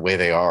things are the way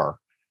they are,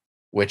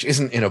 which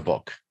isn't in a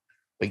book.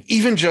 Like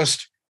even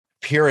just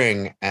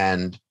peering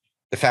and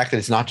the fact that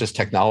it's not just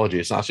technology,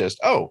 it's not just,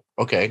 oh,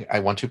 okay, I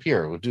want to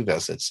peer, we'll do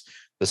this. It's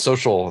the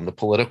social and the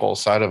political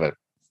side of it.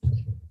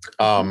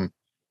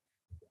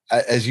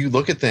 As you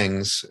look at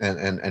things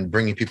and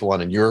bringing people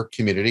on in your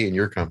community, in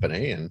your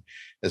company, and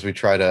as we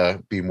try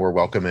to be more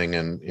welcoming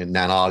in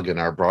Nanog and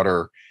our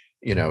broader,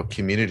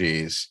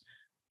 communities,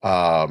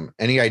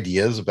 any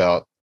ideas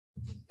about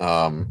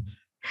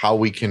how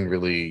we can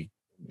really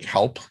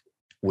help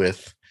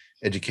with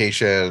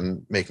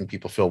education, making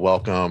people feel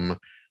welcome,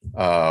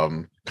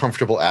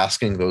 comfortable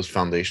asking those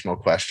foundational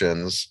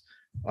questions?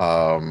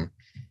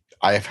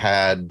 I've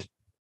had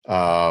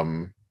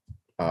Andre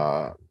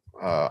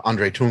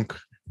Tunk,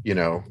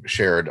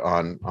 shared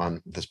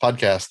on this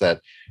podcast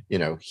that,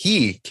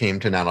 he came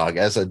to Nanog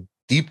as a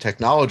deep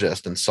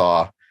technologist and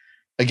saw,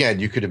 again,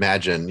 you could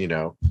imagine,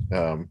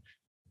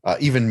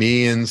 even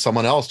me and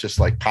someone else just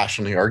like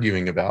passionately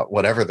arguing about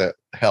whatever the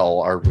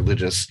hell our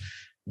religious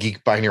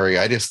geek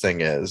binary-itis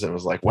thing is. And it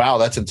was like, wow,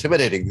 that's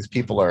intimidating. These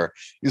people are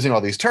using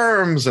all these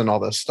terms and all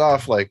this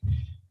stuff. Like,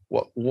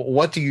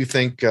 what do you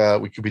think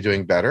we could be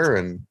doing better?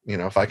 And,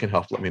 if I can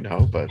help, let me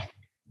know. But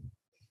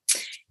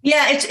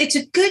yeah, it's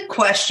a good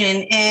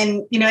question.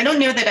 And, I don't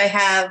know that I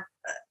have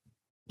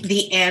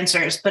the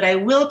answers, but I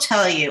will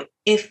tell you,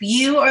 if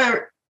you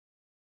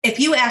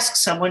ask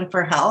someone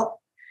for help,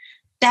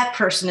 that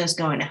person is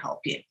going to help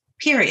you,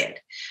 period.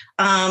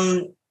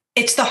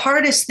 It's the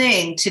hardest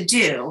thing to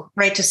do,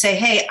 right? To say,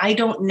 hey, I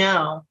don't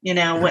know,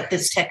 what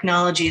this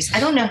technology is. I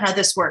don't know how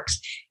this works.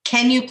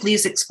 Can you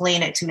please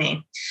explain it to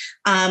me?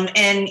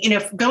 And,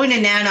 going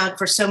to Nanog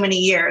for so many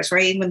years,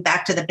 right? Even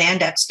back to the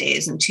Bandex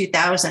days in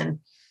 2000,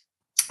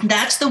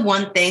 that's the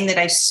one thing that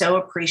I so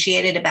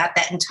appreciated about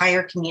that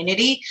entire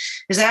community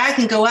is that I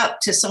can go up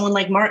to someone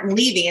like Martin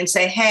Levy and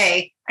say,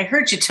 hey, I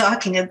heard you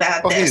talking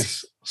about this.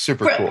 He's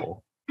super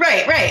cool.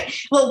 Right.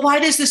 Well, why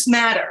does this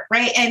matter?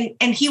 Right.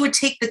 And he would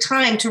take the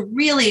time to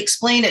really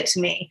explain it to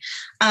me.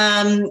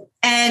 And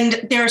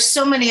there are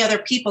so many other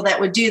people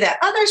that would do that.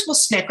 Others will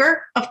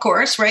snicker, of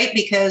course, right?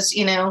 Because,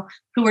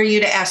 who are you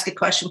to ask a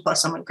question?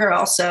 Plus I'm a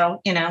girl.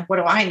 So, what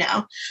do I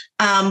know?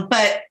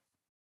 But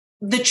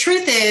the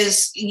truth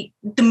is,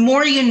 the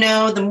more you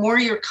know, the more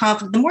you're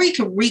confident, the more you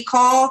can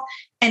recall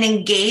and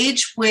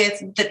engage with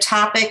the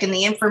topic and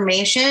the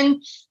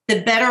information,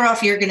 the better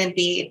off you're going to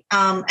be.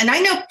 And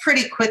I know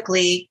pretty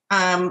quickly,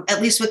 at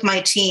least with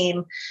my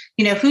team,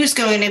 who's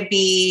going to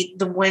be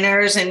the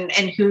winners and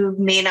who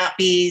may not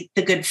be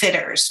the good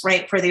fitters,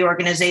 right, for the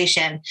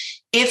organization.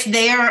 If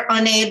they are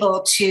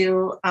unable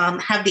to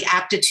have the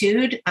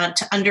aptitude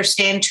to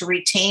understand, to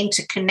retain,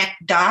 to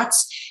connect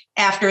dots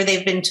after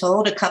they've been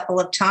told a couple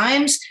of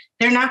times,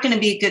 they're not going to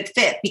be a good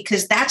fit,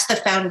 because that's the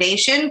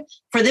foundation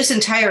for this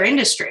entire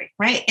industry,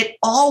 right? It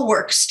all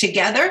works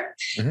together.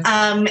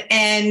 Mm-hmm.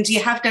 And you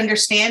have to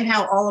understand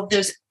how all of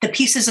the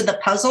pieces of the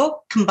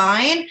puzzle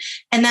combine.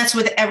 And that's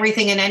with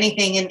everything and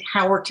anything and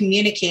how we're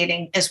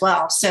communicating as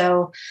well.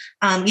 So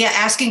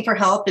asking for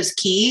help is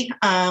key,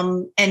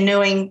 and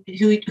knowing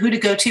who to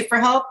go to for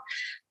help.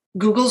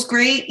 Google's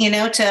great,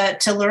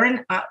 to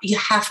learn. You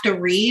have to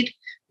read.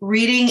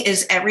 reading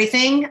is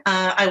everything.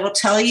 I will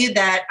tell you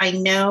that I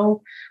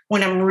know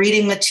when I'm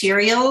reading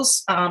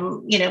materials,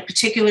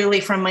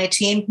 particularly from my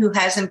team who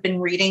hasn't been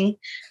reading,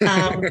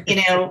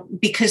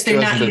 because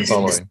they're not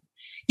using this.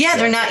 Yeah,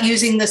 they're not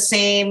using the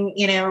same,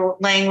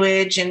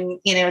 language, and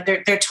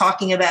they're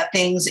talking about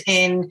things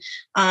in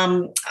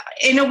a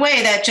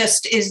way that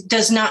just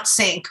does not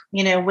sync,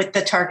 with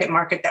the target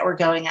market that we're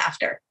going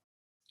after.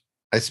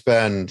 I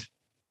spend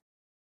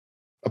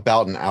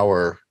about an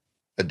hour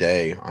a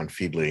day on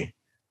Feedly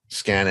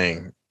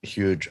scanning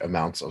huge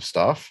amounts of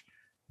stuff,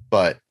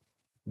 but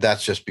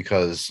that's just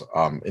because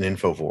an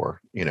infovore,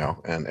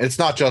 and it's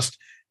not just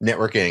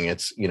networking.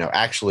 It's,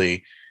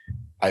 actually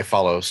I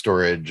follow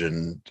storage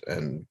and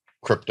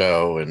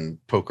crypto and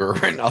poker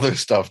and other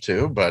stuff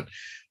too. But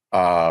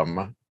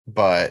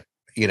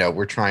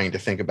we're trying to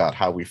think about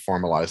how we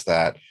formalize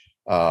that.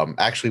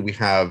 Actually, we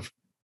have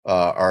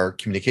our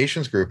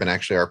communications group, and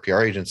actually our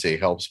PR agency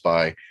helps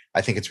by,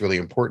 I think it's really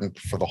important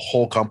for the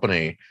whole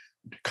company,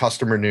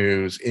 customer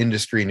news,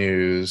 industry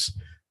news,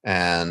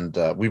 and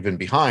we've been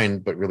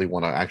behind, but really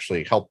want to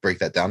actually help break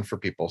that down for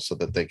people so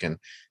that they can,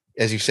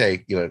 as you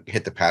say,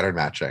 hit the pattern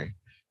matching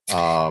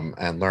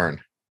and learn.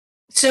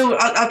 So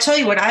I'll tell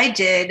you what I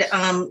did,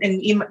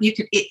 and you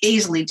could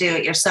easily do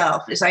it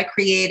yourself, is I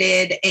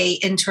created a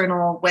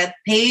internal web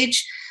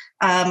page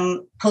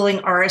pulling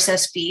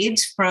RSS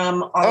feeds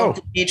from all of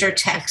the major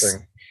techs,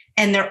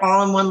 and they're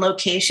all in one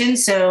location.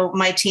 So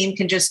my team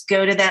can just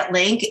go to that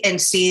link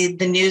and see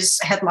the news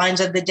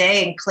headlines of the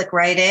day and click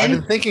right in.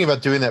 I've been thinking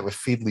about doing that with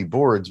Feedly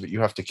boards, but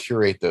you have to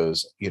curate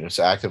those,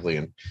 so actively,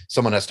 and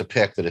someone has to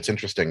pick that it's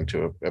interesting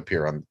to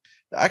appear on.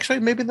 Actually,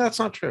 maybe that's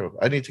not true.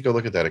 I need to go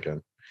look at that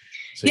again.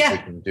 So we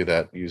can do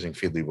that using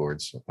Feedly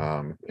boards.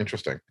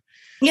 Interesting.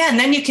 Yeah, and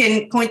then you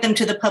can point them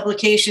to the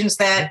publications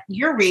that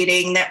you're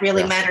reading that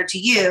really matter to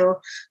you.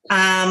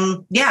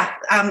 Having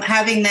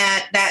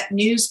that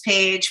news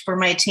page for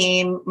my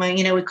team,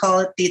 we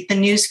call it the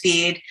news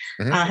feed,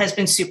 has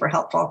been super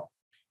helpful.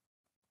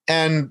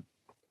 And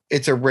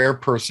it's a rare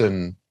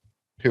person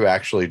who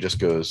actually just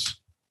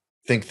goes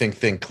think,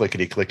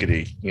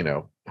 clickety,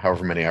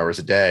 however many hours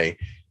a day.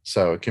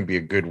 So it can be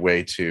a good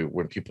way to,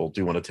 when people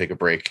do want to take a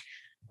break,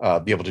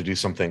 be able to do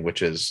something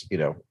which is,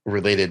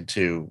 related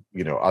to,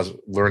 us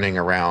learning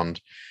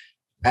around.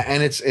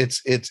 And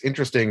it's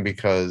interesting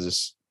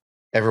because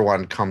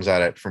everyone comes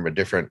at it from a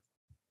different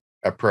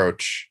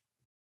approach.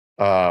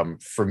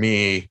 For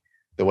me,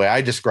 the way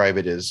I describe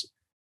it is,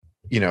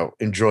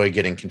 enjoy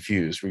getting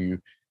confused, where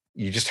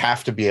you just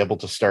have to be able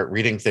to start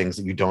reading things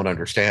that you don't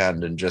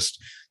understand and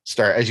just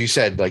start, as you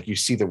said, like you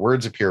see the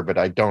words appear, but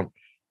I don't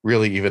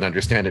really even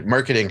understand it.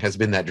 Marketing has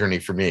been that journey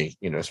for me,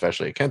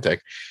 especially at Kentech.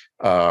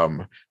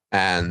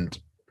 And,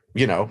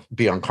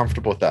 be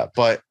uncomfortable with that.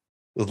 But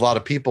there's a lot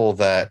of people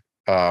that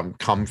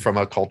come from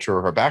a culture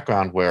or a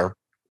background where,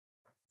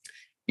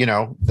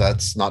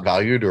 that's not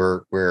valued,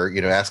 or where,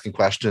 asking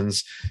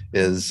questions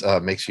is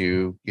makes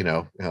you,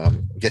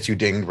 gets you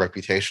dinged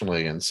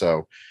reputationally. And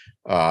so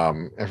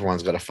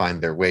everyone's got to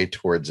find their way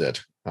towards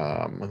it.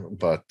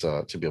 But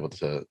to be able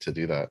to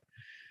do that.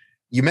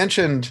 You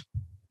mentioned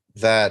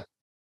that,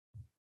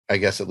 I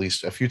guess at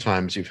least a few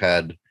times you've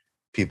had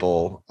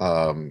people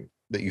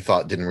that you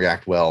thought didn't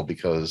react well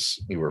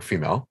because you were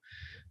female.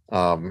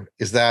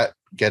 Is that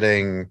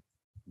getting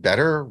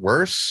better,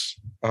 worse?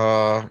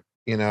 Was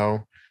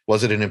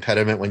it an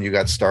impediment when you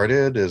got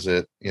started? Is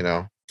it, it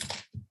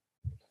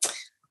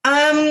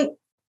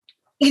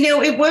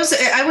was,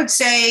 I would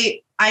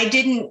say I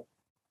didn't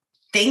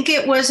think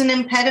it was an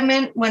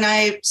impediment when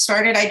I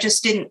started. I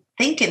just didn't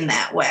think in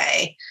that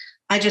way.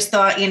 I just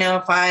thought,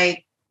 if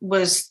I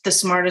was the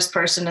smartest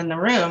person in the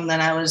room, then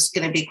I was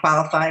going to be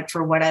qualified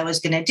for what I was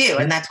going to do.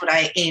 And that's what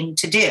I aimed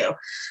to do.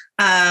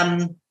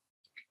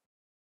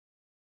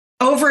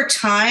 Over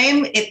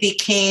time, it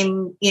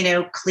became,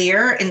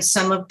 clear in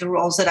some of the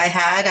roles that I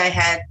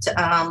had,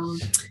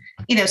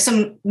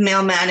 some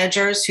male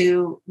managers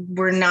who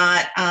were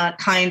not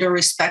kind or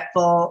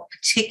respectful,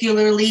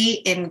 particularly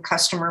in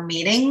customer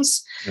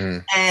meetings.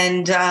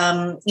 And,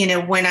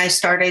 when I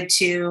started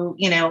to,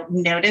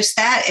 notice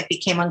that, it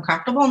became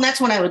uncomfortable. And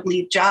that's when I would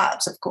leave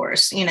jobs, of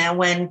course,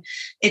 when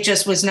it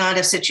just was not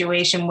a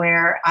situation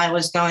where I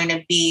was going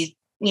to be,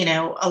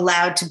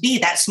 allowed to be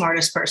that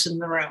smartest person in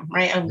the room,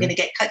 right? I'm going to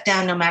get cut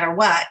down no matter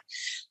what.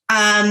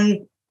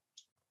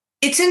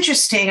 It's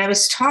interesting. I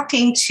was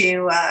talking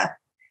to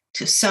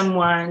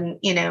someone,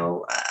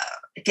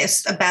 I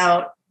guess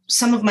about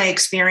some of my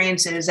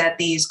experiences at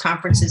these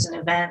conferences and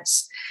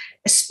events,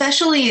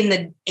 especially in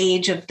the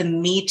age of the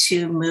Me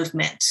Too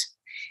movement.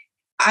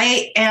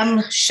 I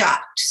am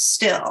shocked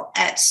still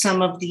at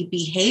some of the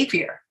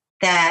behavior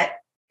that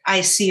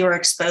I see or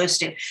exposed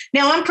to.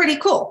 Now, I'm pretty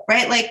cool,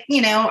 right? Like,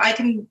 I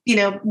can,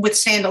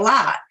 withstand a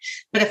lot.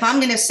 But if I'm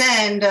going to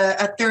send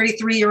a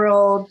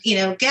 33-year-old,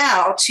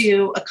 gal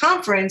to a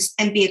conference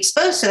and be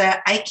exposed to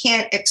that, I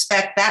can't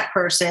expect that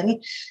person,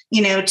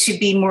 to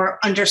be more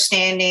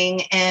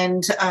understanding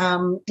and,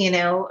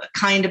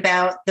 kind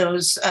about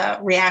those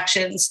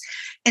reactions.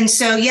 And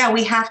so, yeah,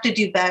 we have to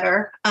do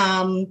better.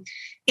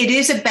 It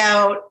is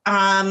about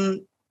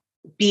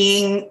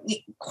being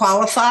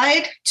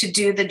qualified to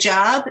do the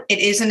job. It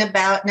isn't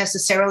about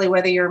necessarily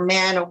whether you're a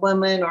man or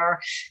woman or,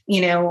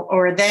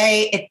 or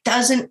they. It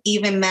doesn't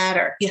even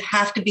matter. You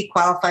have to be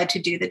qualified to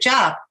do the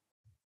job.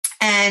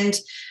 And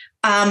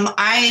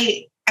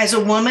as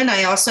a woman,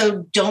 I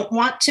also don't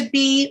want to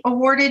be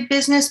awarded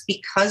business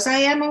because I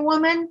am a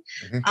woman.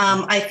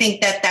 Mm-hmm. I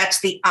think that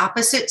that's the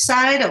opposite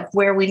side of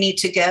where we need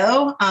to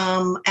go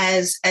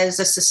as a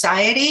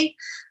society.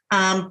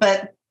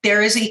 But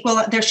there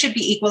should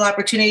be equal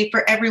opportunity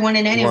for everyone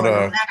and anyone,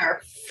 no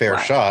matter fair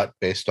shot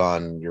based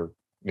on your,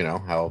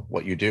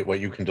 what you do, what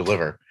you can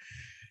deliver.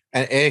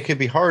 And it could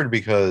be hard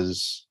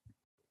because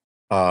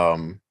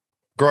growing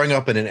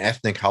up in an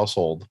ethnic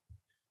household,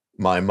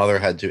 my mother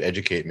had to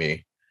educate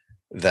me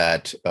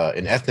that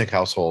in ethnic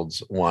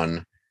households,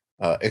 one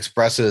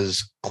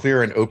expresses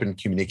clear and open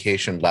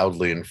communication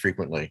loudly and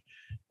frequently.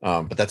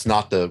 But that's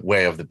not the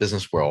way of the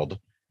business world.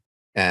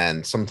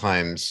 And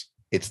sometimes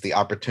it's the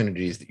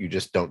opportunities that you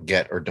just don't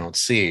get or don't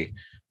see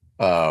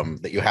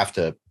that you have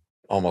to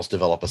almost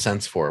develop a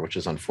sense for, which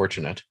is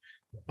unfortunate.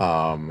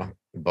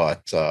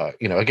 But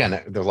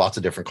again, there's lots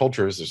of different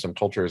cultures. There's some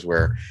cultures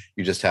where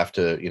you just have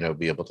to,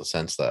 be able to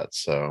sense that.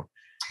 So,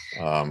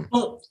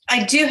 well,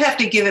 I do have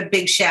to give a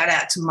big shout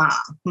out to Mom,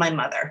 my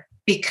mother,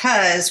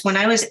 because when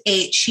I was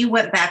 8, she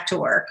went back to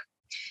work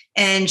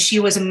and she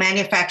was a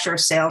manufacturer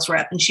sales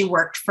rep and she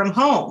worked from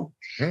home.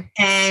 Mm-hmm.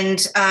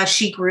 And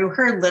she grew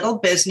her little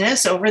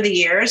business over the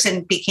years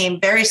and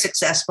became very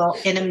successful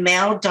in a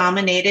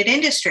male-dominated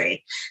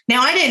industry.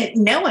 Now, I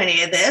didn't know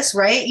any of this,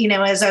 right?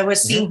 As I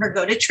was seeing her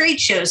go to trade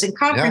shows and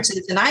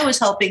conferences, and I was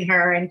helping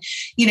her and,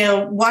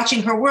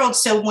 watching her world.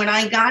 So when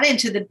I got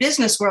into the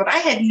business world, I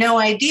had no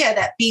idea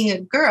that being a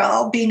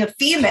girl, being a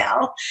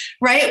female,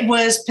 right,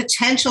 was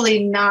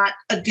potentially not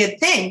a good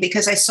thing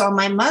because I saw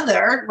my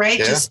mother, right,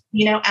 just,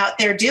 out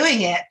there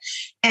doing it.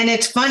 And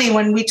it's funny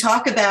when we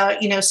talk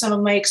about, some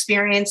of my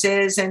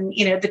experiences and,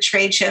 the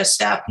trade show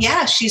stuff.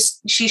 Yeah, she's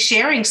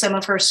sharing some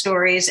of her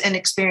stories and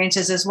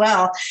experiences as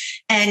well.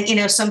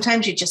 And,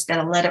 sometimes you just got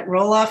to let it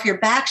roll off your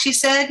back, she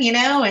said,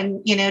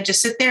 and,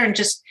 just sit there and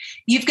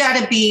you've got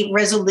to be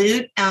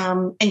resolute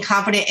and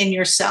confident in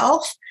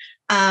yourself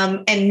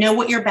and know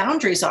what your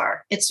boundaries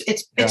are. It's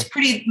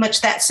pretty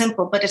much that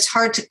simple, but it's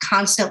hard to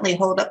constantly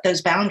hold up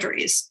those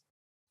boundaries.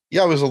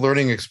 Yeah, it was a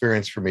learning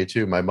experience for me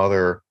too. My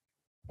mother,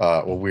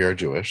 we are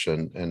Jewish,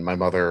 and my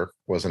mother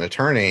was an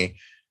attorney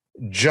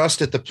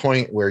just at the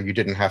point where you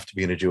didn't have to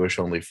be in a Jewish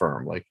only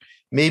firm, like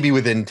maybe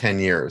within 10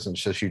 years. And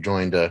so she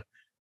joined a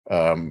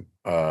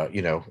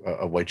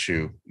white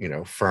shoe,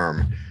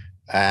 firm.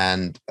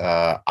 And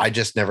I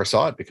just never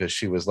saw it because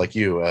she was like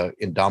you,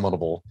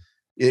 indomitable.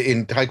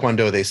 In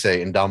Taekwondo, they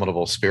say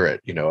indomitable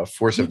spirit, a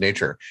force of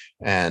nature.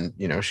 And,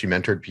 she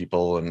mentored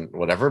people and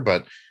whatever.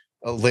 But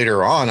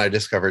later on, I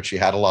discovered she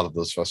had a lot of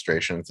those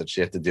frustrations that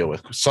she had to deal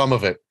with. Some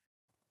of it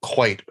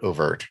quite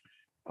overt.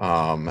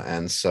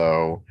 And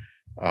so,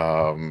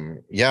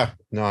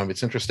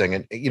 it's interesting.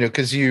 And,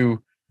 because a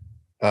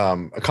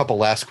couple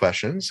last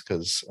questions,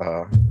 because,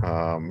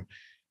 I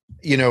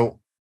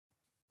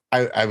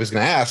was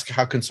going to ask,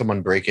 how can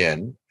someone break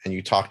in? And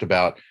you talked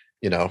about,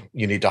 you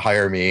need to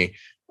hire me.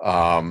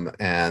 I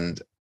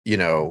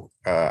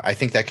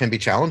think that can be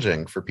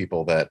challenging for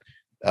people that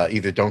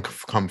either don't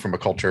come from a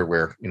culture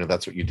where,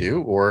 that's what you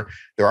do, or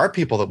there are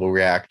people that will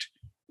react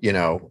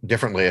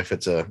differently if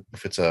it's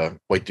a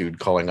white dude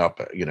calling up,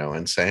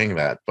 and saying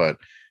that. But,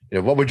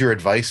 what would your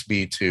advice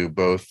be to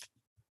both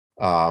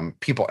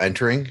people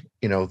entering,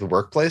 the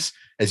workplace?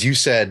 As you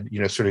said,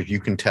 sort of, you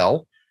can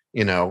tell,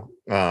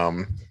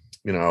 how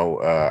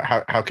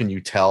can you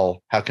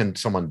tell? How can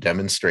someone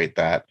demonstrate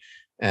that?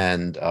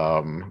 And,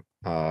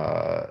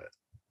 how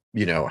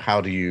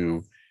do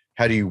you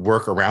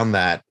work around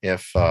that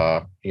if,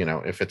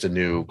 if it's a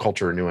new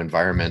culture, a new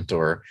environment,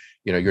 or,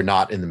 you're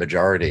not in the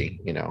majority,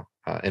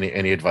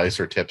 any advice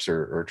or tips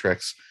or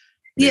tricks?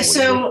 Yeah.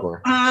 So,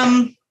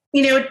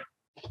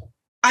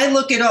 I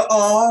look at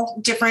all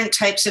different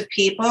types of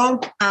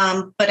people,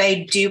 but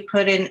I do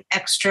put an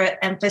extra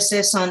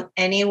emphasis on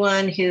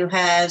anyone who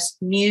has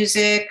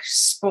music,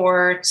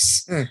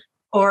 sports,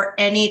 or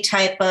any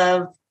type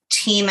of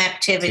team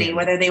activity,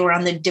 whether they were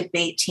on the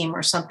debate team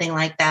or something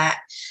like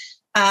that.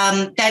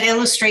 That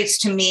illustrates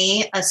to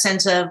me a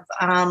sense of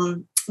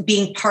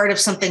being part of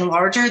something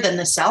larger than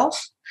the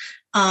self.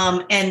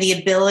 And the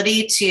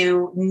ability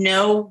to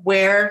know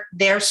where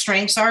their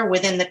strengths are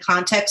within the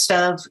context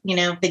of,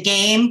 the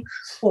game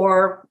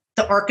or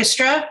the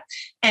orchestra,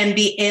 and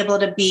be able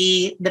to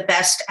be the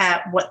best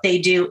at what they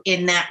do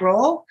in that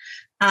role.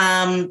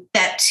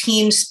 That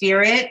team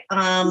spirit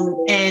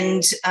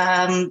and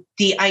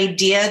the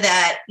idea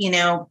that,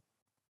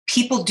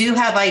 people do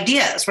have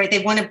ideas, right?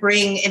 They want to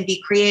bring and be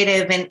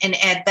creative and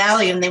add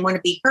value, and they want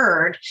to be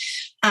heard.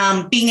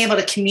 Being able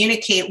to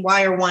communicate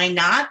why or why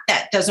not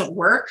that doesn't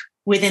work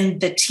within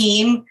the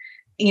team,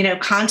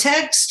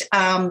 context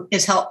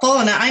is helpful.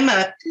 And I'm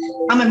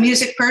a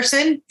music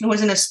person. I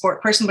wasn't a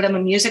sport person, but I'm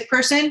a music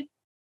person.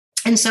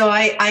 And so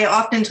I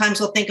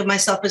oftentimes will think of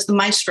myself as the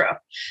maestro,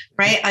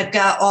 right? I've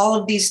got all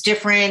of these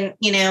different,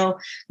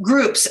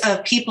 groups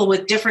of people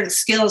with different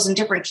skills and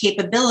different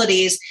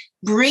capabilities,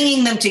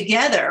 bringing them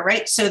together,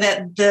 right? So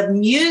that the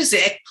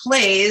music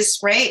plays,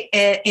 right,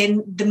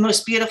 in the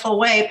most beautiful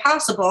way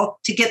possible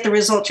to get the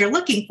result you're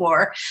looking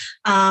for,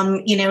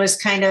 is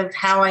kind of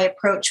how I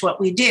approach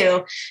what we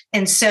do.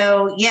 And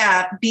so,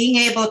 yeah, being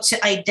able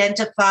to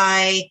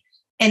identify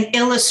and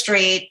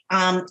illustrate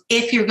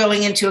if you're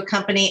going into a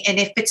company and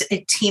if it's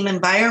a team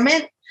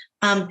environment,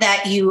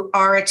 that you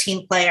are a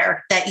team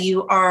player, that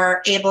you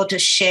are able to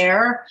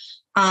share,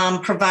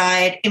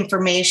 provide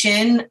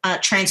information,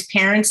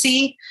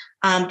 transparency.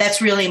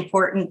 That's really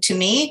important to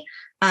me.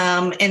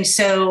 And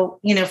so,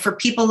 for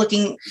people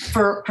looking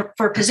for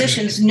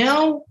positions,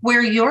 know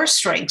where your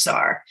strengths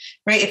are,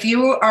 right? If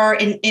you are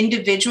an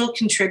individual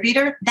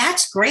contributor,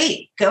 that's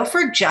great. Go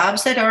for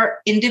jobs that are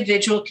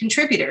individual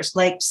contributors,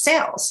 like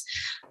sales.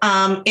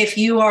 If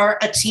you are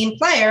a team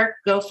player,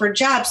 go for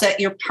jobs that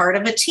you're part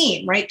of a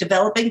team, right?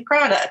 Developing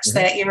products,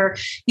 that you're,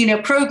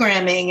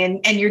 programming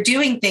and you're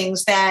doing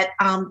things that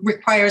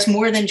requires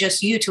more than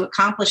just you to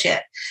accomplish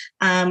it.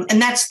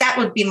 And that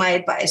would be my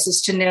advice,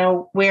 is to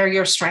know where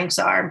your strengths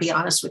are and be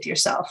honest with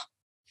yourself.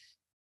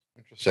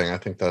 Interesting. I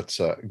think that's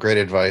great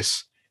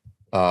advice.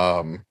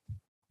 Although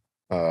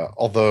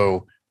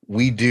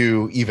we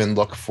do even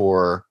look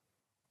for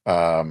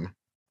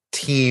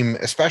team,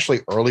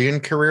 especially early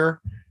in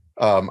career,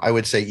 I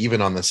would say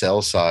even on the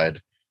sales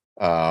side,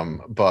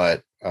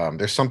 but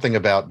there's something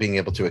about being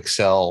able to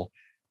excel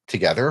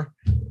together,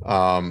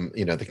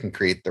 that can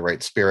create the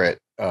right spirit.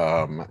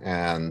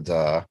 And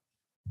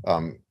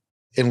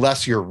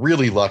unless you're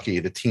really lucky,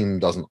 the team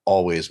doesn't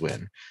always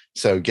win.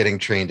 So getting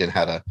trained in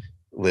how to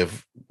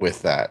live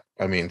with that.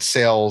 I mean,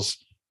 sales,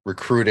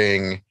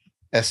 recruiting,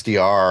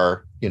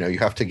 SDR, you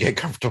have to get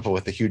comfortable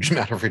with a huge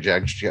amount of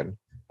rejection.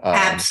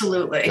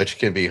 Absolutely. Which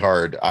can be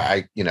hard.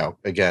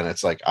 Again,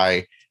 it's like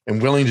I am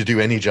willing to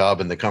do any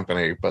job in the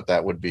company, but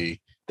that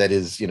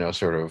is,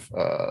 sort of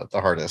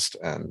the hardest,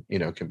 and,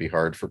 can be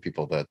hard for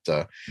people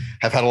that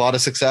have had a lot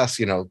of success,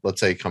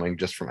 let's say coming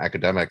just from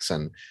academics,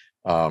 and,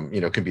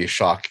 can be a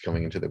shock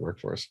coming into the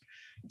workforce.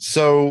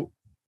 So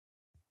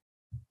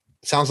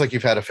sounds like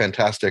you've had a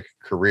fantastic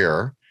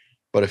career,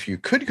 but if you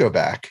could go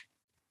back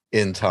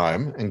in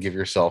time and give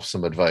yourself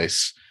some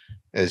advice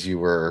as you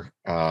were,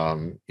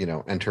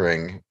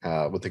 entering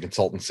with the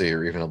consultancy,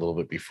 or even a little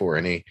bit before,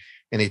 any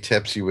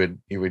tips you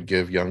would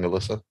give young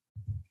Alyssa?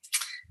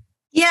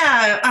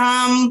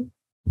 Yeah.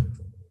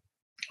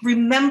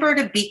 Remember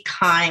to be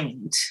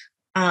kind.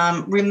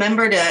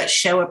 Remember to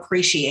show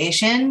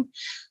appreciation.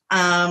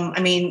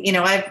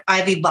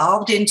 I've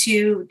evolved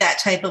into that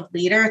type of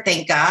leader.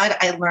 Thank God.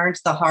 I learned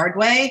the hard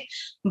way,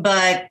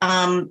 but,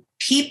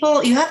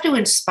 people, you have to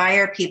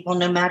inspire people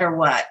no matter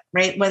what,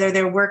 right? Whether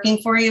they're working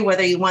for you,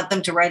 whether you want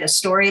them to write a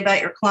story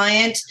about your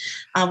client,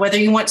 whether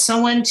you want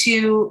someone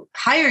to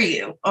hire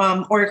you,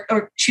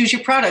 or choose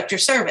your product or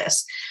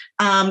service.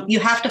 You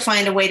have to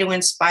find a way to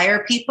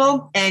inspire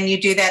people, and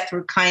you do that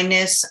through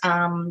kindness,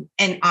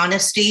 and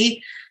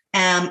honesty,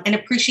 and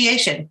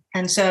appreciation.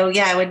 And so,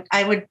 yeah,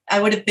 I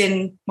would have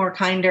been more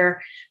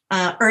kinder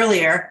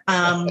earlier.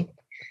 And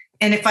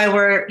if I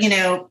were,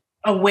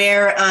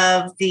 aware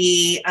of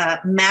the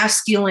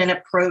masculine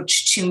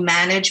approach to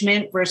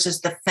management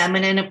versus the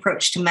feminine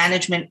approach to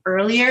management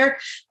earlier,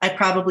 I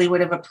probably would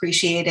have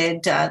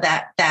appreciated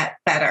that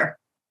better.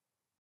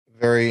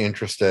 Very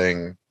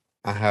interesting.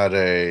 I had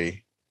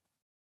a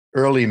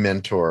early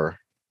mentor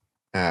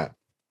at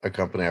a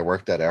company I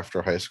worked at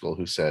after high school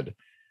who said,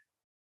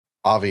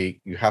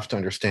 Avi, you have to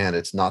understand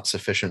it's not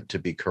sufficient to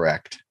be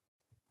correct,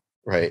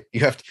 right?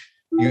 You have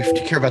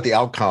to care about the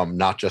outcome,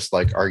 not just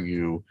like, are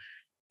you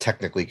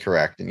technically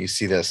correct? And you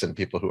see this in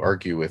people who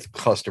argue with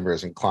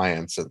customers and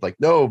clients, and like,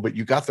 no, but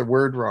you got the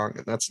word wrong.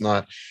 And that's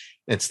not,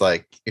 it's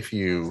like, if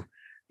you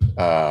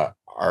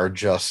are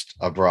just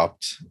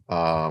abrupt,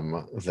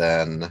 then,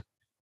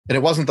 and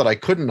it wasn't that I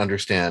couldn't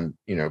understand,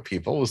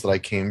 people, it was that I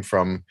came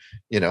from,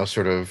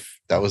 sort of,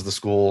 that was the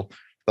school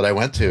that I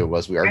went to,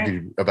 was we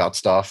argued about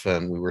stuff,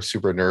 and we were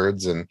super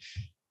nerds, and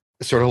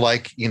sort of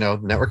like,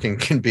 networking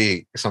can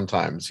be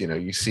sometimes,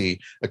 you see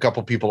a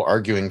couple people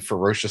arguing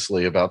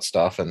ferociously about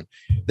stuff and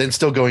then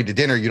still going to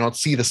dinner. You don't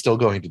see the still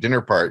going to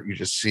dinner part. You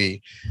just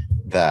see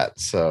that.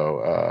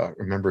 So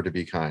remember to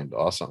be kind.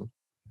 Awesome.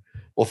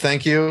 Well,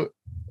 thank you,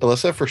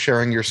 Alyssa, for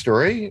sharing your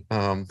story,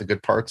 the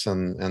good parts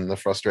and the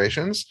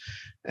frustrations.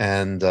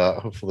 And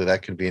hopefully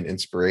that can be an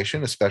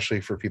inspiration, especially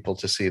for people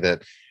to see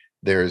that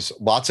there's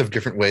lots of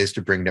different ways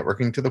to bring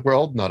networking to the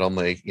world, not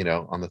only,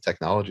 on the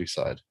technology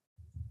side.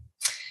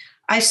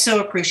 I so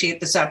appreciate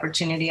this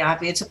opportunity,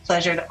 Avi. It's a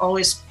pleasure to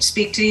always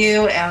speak to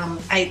you.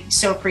 I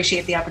so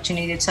appreciate the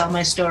opportunity to tell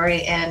my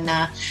story. And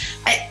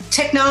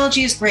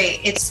technology is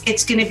great.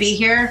 It's going to be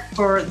here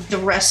for the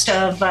rest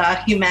of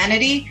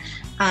humanity.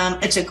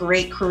 It's a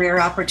great career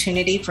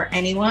opportunity for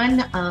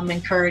anyone.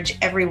 Encourage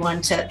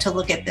everyone to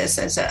look at this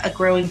as a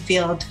growing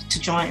field to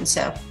join.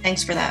 So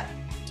thanks for that.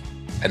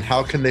 And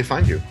how can they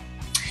find you?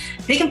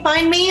 They can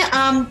find me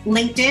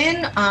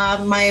LinkedIn.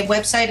 My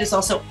website is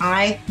also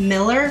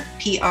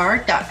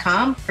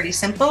imillerpr.com. Pretty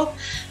simple.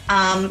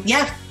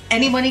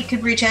 Anybody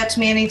could reach out to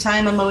me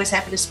anytime. I'm always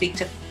happy to speak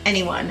to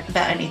anyone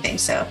about anything.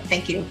 So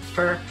thank you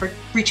for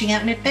reaching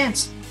out in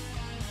advance.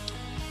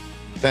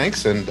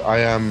 Thanks. And I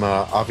am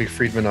Avi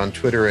Friedman on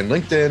Twitter and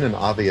LinkedIn, and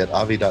Avi at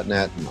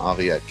avi.net and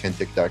Avi at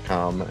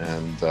kentic.com.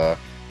 And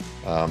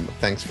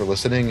thanks for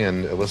listening.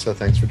 And Alyssa,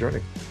 thanks for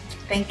joining.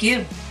 Thank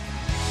you.